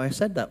don't know why I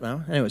said that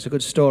now. Anyway, it's a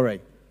good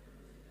story.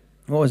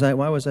 Why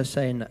was I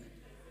saying that?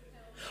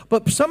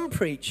 But some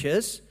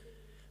preachers,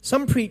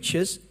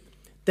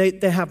 they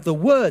have the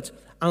words.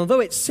 And although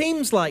it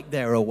seems like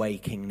they're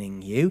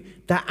awakening you,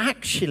 they're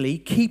actually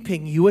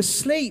keeping you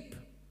asleep.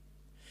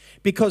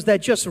 Because they're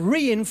just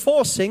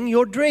reinforcing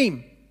your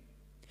dream.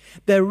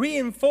 They're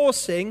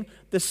reinforcing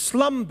the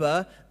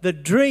slumber, the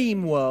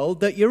dream world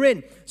that you're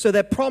in. So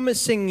they're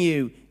promising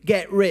you,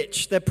 get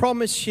rich. They're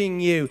promising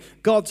you,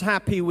 God's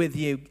happy with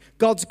you.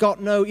 God's got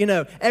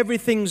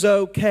everything's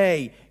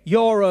okay.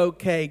 You're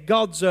okay.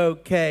 God's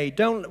okay.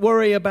 Don't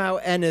worry about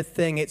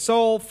anything. It's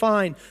all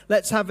fine.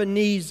 Let's have a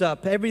knees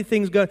up.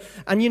 Everything's good.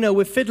 And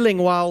we're fiddling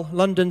while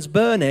London's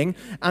burning.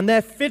 And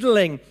they're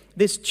fiddling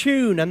this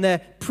tune, and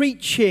they're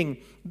preaching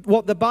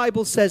what the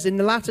Bible says. In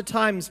the latter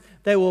times,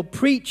 they will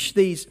preach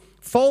these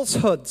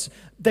falsehoods.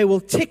 They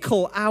will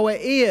tickle our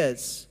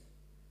ears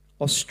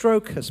or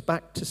stroke us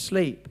back to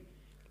sleep.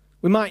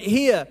 We might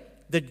hear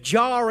the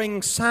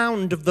jarring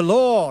sound of the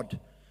Lord.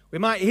 We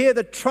might hear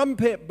the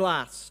trumpet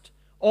blast,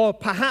 or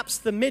perhaps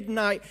the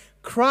midnight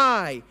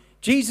cry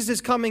Jesus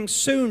is coming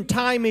soon.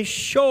 Time is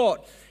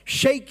short.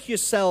 Shake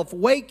yourself,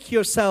 wake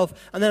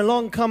yourself. And then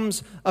along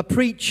comes a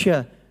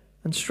preacher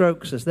and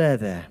strokes us.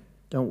 There.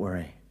 Don't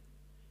worry.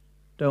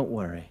 Don't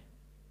worry.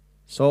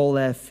 It's all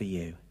there for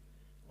you.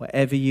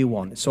 Whatever you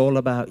want. It's all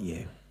about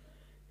you.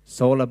 It's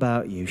all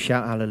about you.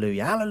 Shout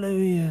hallelujah.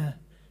 Hallelujah.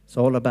 It's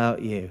all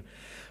about you.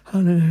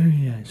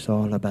 Hallelujah. It's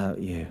all about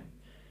you.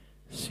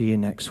 See you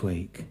next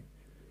week,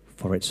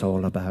 for it's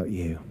all about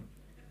you.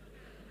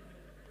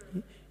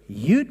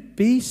 You'd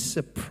be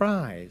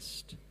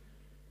surprised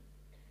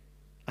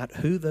at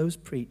who those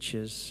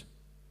preachers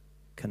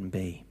can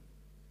be.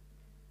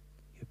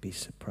 You'd be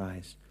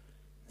surprised.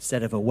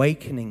 Instead of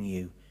awakening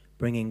you,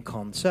 bringing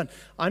concern.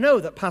 I know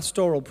that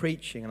pastoral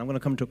preaching, and I'm going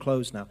to come to a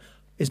close now,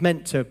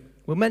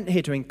 we're meant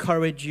here to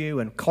encourage you,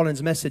 and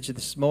Colin's message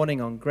this morning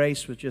on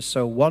grace was just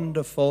so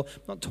wonderful.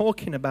 I'm not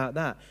talking about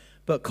that.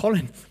 But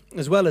Colin,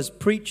 as well as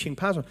preaching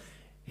pastor,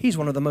 he's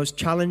one of the most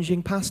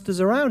challenging pastors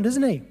around,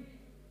 isn't he?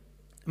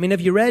 I mean, have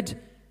you read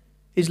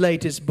his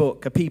latest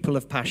book, A People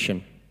of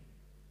Passion?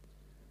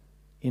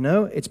 You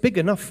know, it's big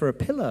enough for a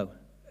pillow.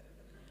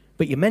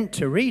 But you're meant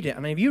to read it. I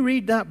mean, if you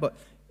read that, but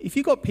if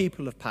you've got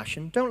People of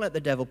Passion, don't let the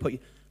devil put you.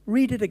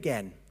 Read it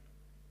again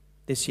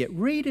this year.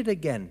 Read it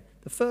again.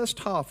 The first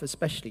half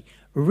especially.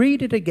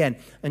 Read it again.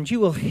 And you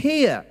will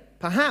hear,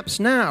 perhaps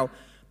now,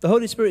 the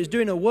Holy Spirit is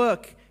doing a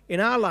work in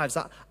our lives.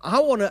 I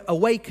want to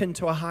awaken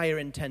to a higher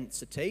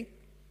intensity.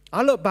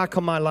 I look back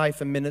on my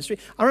life and ministry.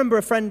 I remember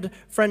a friend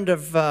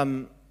of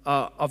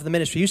the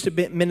ministry used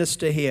to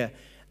minister here,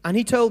 and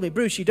he told me,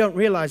 Bruce, you don't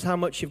realize how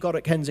much you've got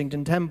at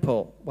Kensington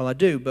Temple. Well, I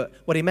do, but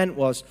what he meant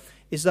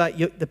is that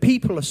the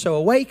people are so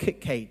awake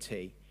at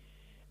KT.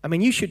 I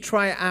mean, you should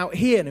try it out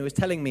here. And he was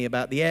telling me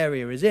about the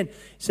area he's in.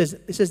 He says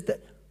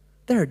that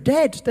they're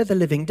dead. They're the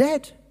living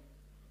dead.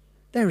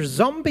 They're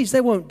zombies.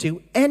 They won't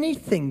do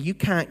anything. You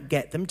can't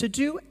get them to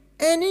do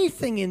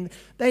anything.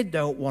 They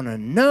don't want to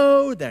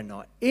know. They're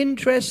not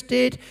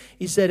interested.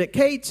 He said at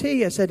KT,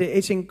 I said,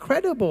 it's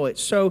incredible.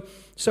 It's so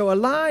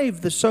alive.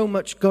 There's so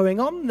much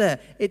going on there.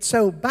 It's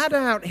so bad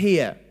out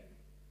here.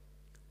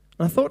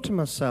 And I thought to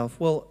myself,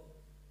 well,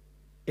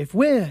 if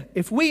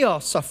we are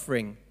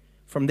suffering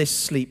from this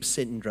sleep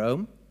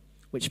syndrome,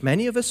 which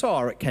many of us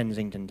are at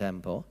Kensington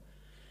Temple,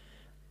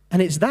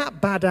 and it's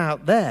that bad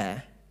out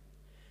there,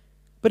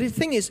 but the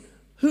thing is,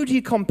 who do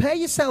you compare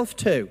yourself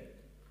to?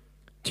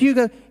 Do you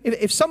go,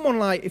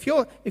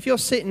 if you're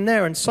sitting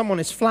there and someone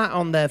is flat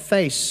on their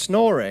face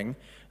snoring,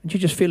 and you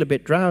just feel a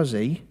bit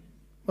drowsy,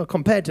 well,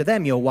 compared to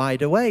them, you're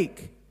wide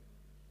awake.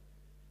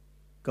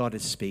 God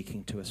is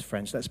speaking to us,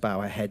 friends. Let's bow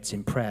our heads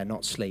in prayer,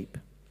 not sleep.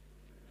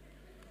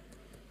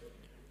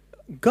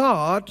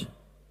 God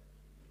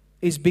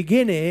is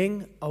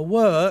beginning a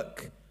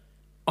work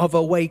of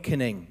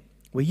awakening.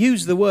 We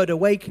use the word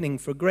awakening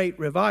for great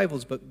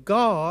revivals, but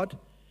God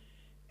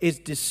is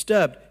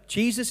disturbed.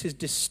 Jesus is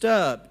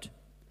disturbed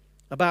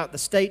about the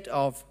state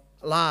of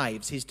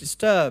lives. He's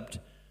disturbed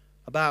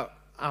about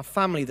our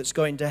family that's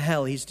going to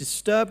hell. He's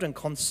disturbed and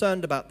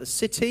concerned about the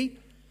city.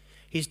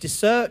 He's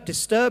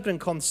disturbed and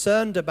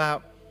concerned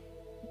about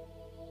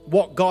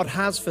what God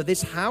has for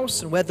this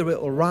house and whether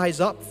it will rise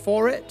up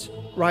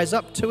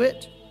to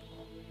it.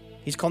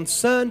 He's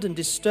concerned and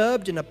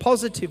disturbed in a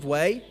positive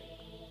way,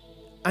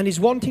 and he's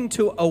wanting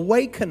to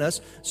awaken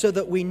us so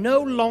that we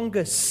no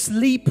longer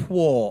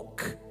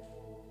sleepwalk,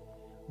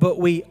 but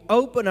we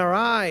open our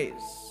eyes.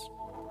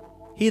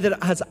 He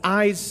that has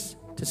eyes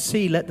to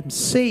see, let them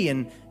see,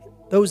 and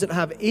those that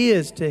have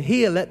ears to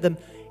hear, let them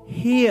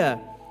hear.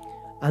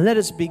 And let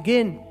us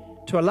begin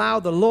to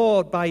allow the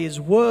Lord, by his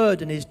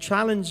word and his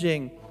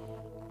challenging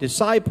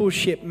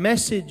discipleship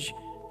message,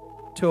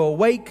 to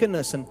awaken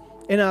us. And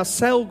in our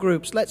cell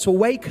groups, let's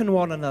awaken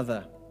one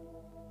another.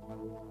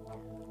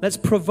 Let's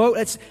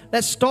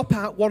stop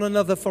out one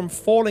another from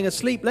falling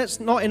asleep. Let's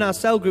not in our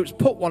cell groups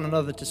put one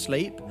another to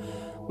sleep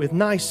with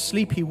nice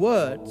sleepy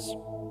words,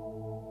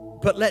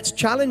 but let's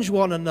challenge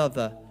one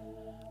another.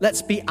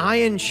 Let's be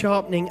iron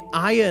sharpening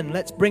iron.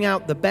 Let's bring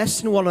out the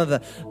best in one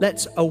another.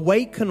 Let's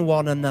awaken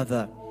one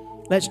another.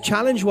 Let's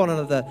challenge one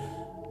another.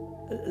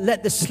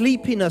 Let the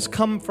sleepiness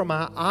come from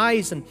our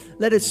eyes, and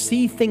let us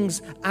see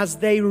things as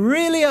they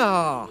really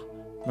are,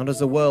 not as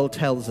the world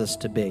tells us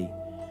to be.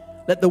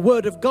 Let the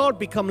word of God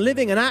become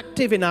living and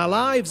active in our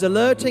lives,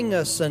 alerting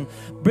us and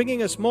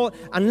bringing us more.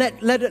 And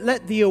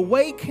let the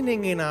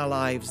awakening in our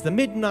lives, the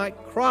midnight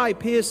cry,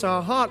 pierce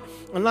our heart.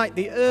 And like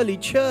the early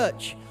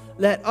church,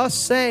 let us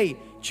say,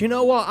 do you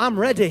know what? I'm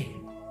ready.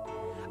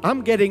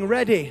 I'm getting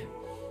ready.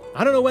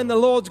 I don't know when the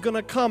Lord's going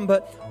to come,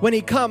 but when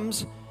he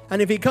comes,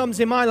 and if he comes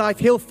in my life,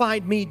 he'll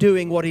find me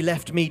doing what he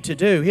left me to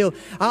do.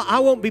 I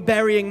won't be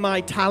burying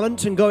my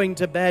talent and going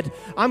to bed.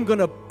 I'm going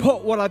to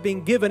put what I've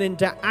been given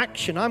into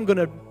action. I'm going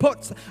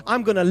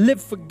to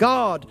live for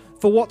God,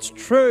 for what's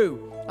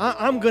true.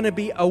 I'm going to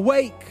be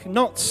awake,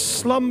 not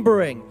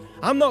slumbering.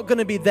 I'm not going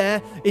to be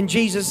there in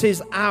Jesus'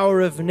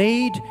 hour of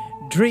need,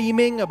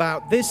 dreaming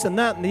about this and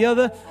that and the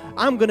other.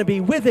 I'm going to be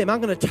with him. I'm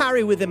going to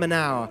tarry with him an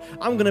hour.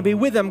 I'm going to be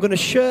with him. I'm going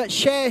to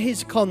share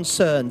his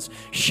concerns,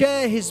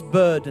 share his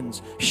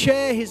burdens,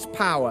 share his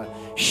power,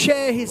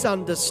 share his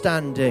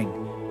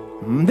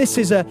understanding. This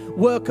is a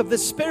work of the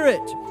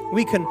Spirit.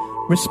 We can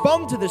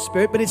respond to the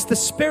Spirit, but it's the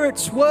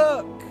Spirit's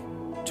work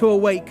to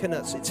awaken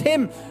us. It's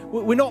him.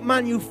 We're not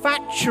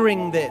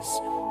manufacturing this.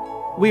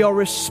 We are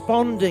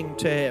responding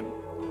to him.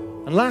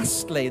 And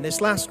lastly, in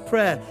this last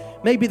prayer,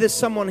 maybe there's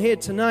someone here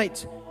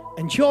tonight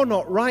and you're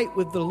not right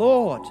with the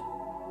Lord.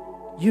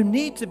 You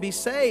need to be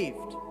saved.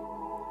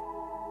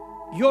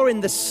 You're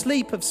in the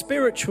sleep of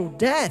spiritual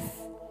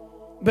death.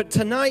 But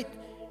tonight,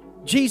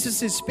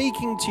 Jesus is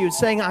speaking to you,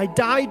 saying, I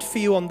died for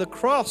you on the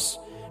cross.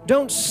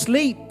 Don't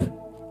sleep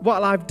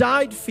while I've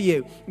died for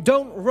you.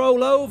 Don't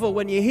roll over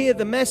when you hear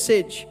the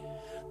message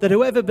that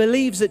whoever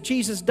believes that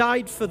Jesus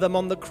died for them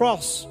on the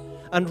cross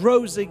and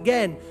rose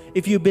again,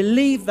 if you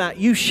believe that,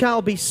 you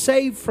shall be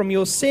saved from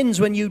your sins.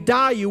 When you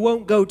die, you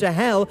won't go to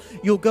hell,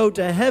 you'll go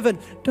to heaven.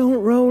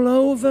 Don't roll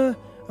over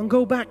and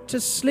go back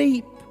to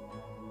sleep,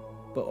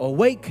 but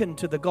awaken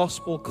to the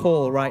gospel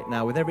call right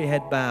now with every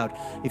head bowed.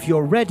 If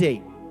you're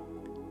ready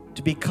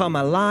to become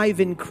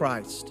alive in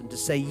Christ and to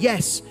say,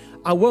 yes,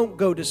 I won't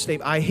go to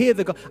sleep. I hear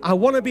the God. I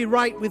want to be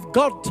right with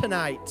God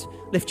tonight.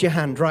 Lift your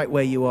hand right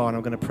where you are and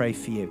I'm going to pray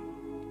for you.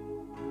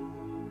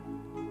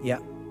 Yeah.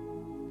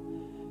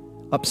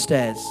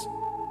 Upstairs.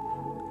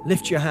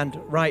 Lift your hand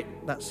right.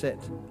 That's it.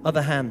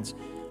 Other hands.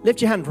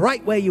 Lift your hand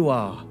right where you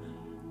are.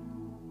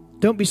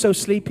 Don't be so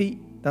sleepy.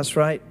 That's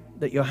right.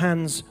 That your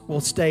hands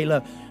will stay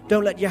low.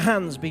 Don't let your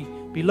hands be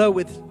low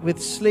with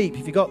sleep.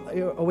 If you got,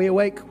 are we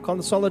awake?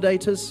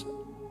 Consolidators?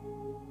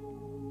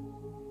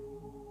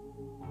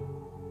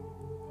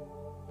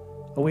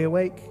 Are we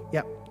awake?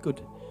 Yeah,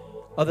 good.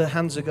 Other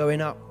hands are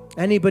going up.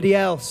 Anybody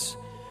else?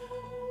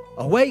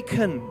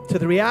 Awaken to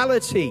the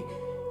reality.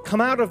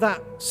 Come out of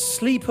that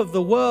sleep of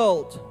the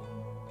world.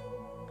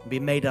 And be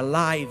made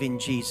alive in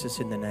Jesus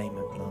in the name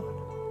of Lord.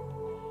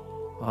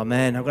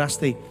 Amen. I'm going to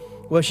ask the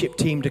worship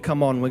team to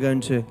come on. We're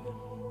going to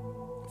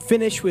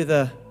finish with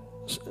a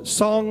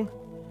song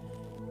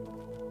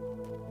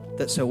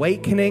that's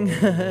awakening,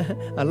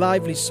 a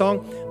lively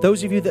song.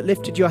 Those of you that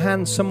lifted your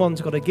hand,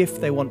 someone's got a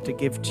gift they want to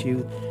give to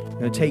you.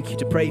 I'm going to take you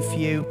to pray for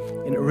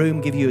you in a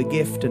room, give you a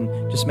gift,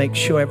 and just make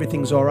sure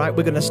everything's all right.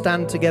 We're going to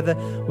stand together.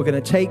 We're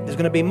going to there's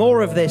going to be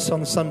more of this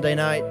on Sunday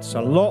nights,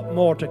 a lot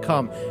more to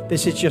come.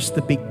 This is just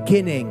the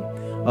beginning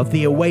of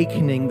the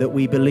awakening that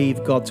we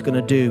believe God's going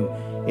to do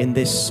in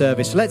this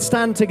service. Let's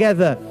stand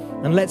together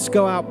and let's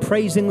go out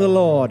praising the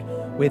Lord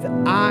with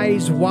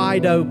eyes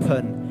wide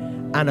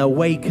open and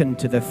awaken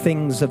to the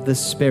things of the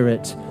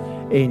Spirit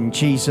in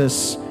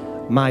Jesus'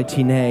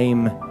 mighty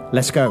name.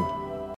 Let's go.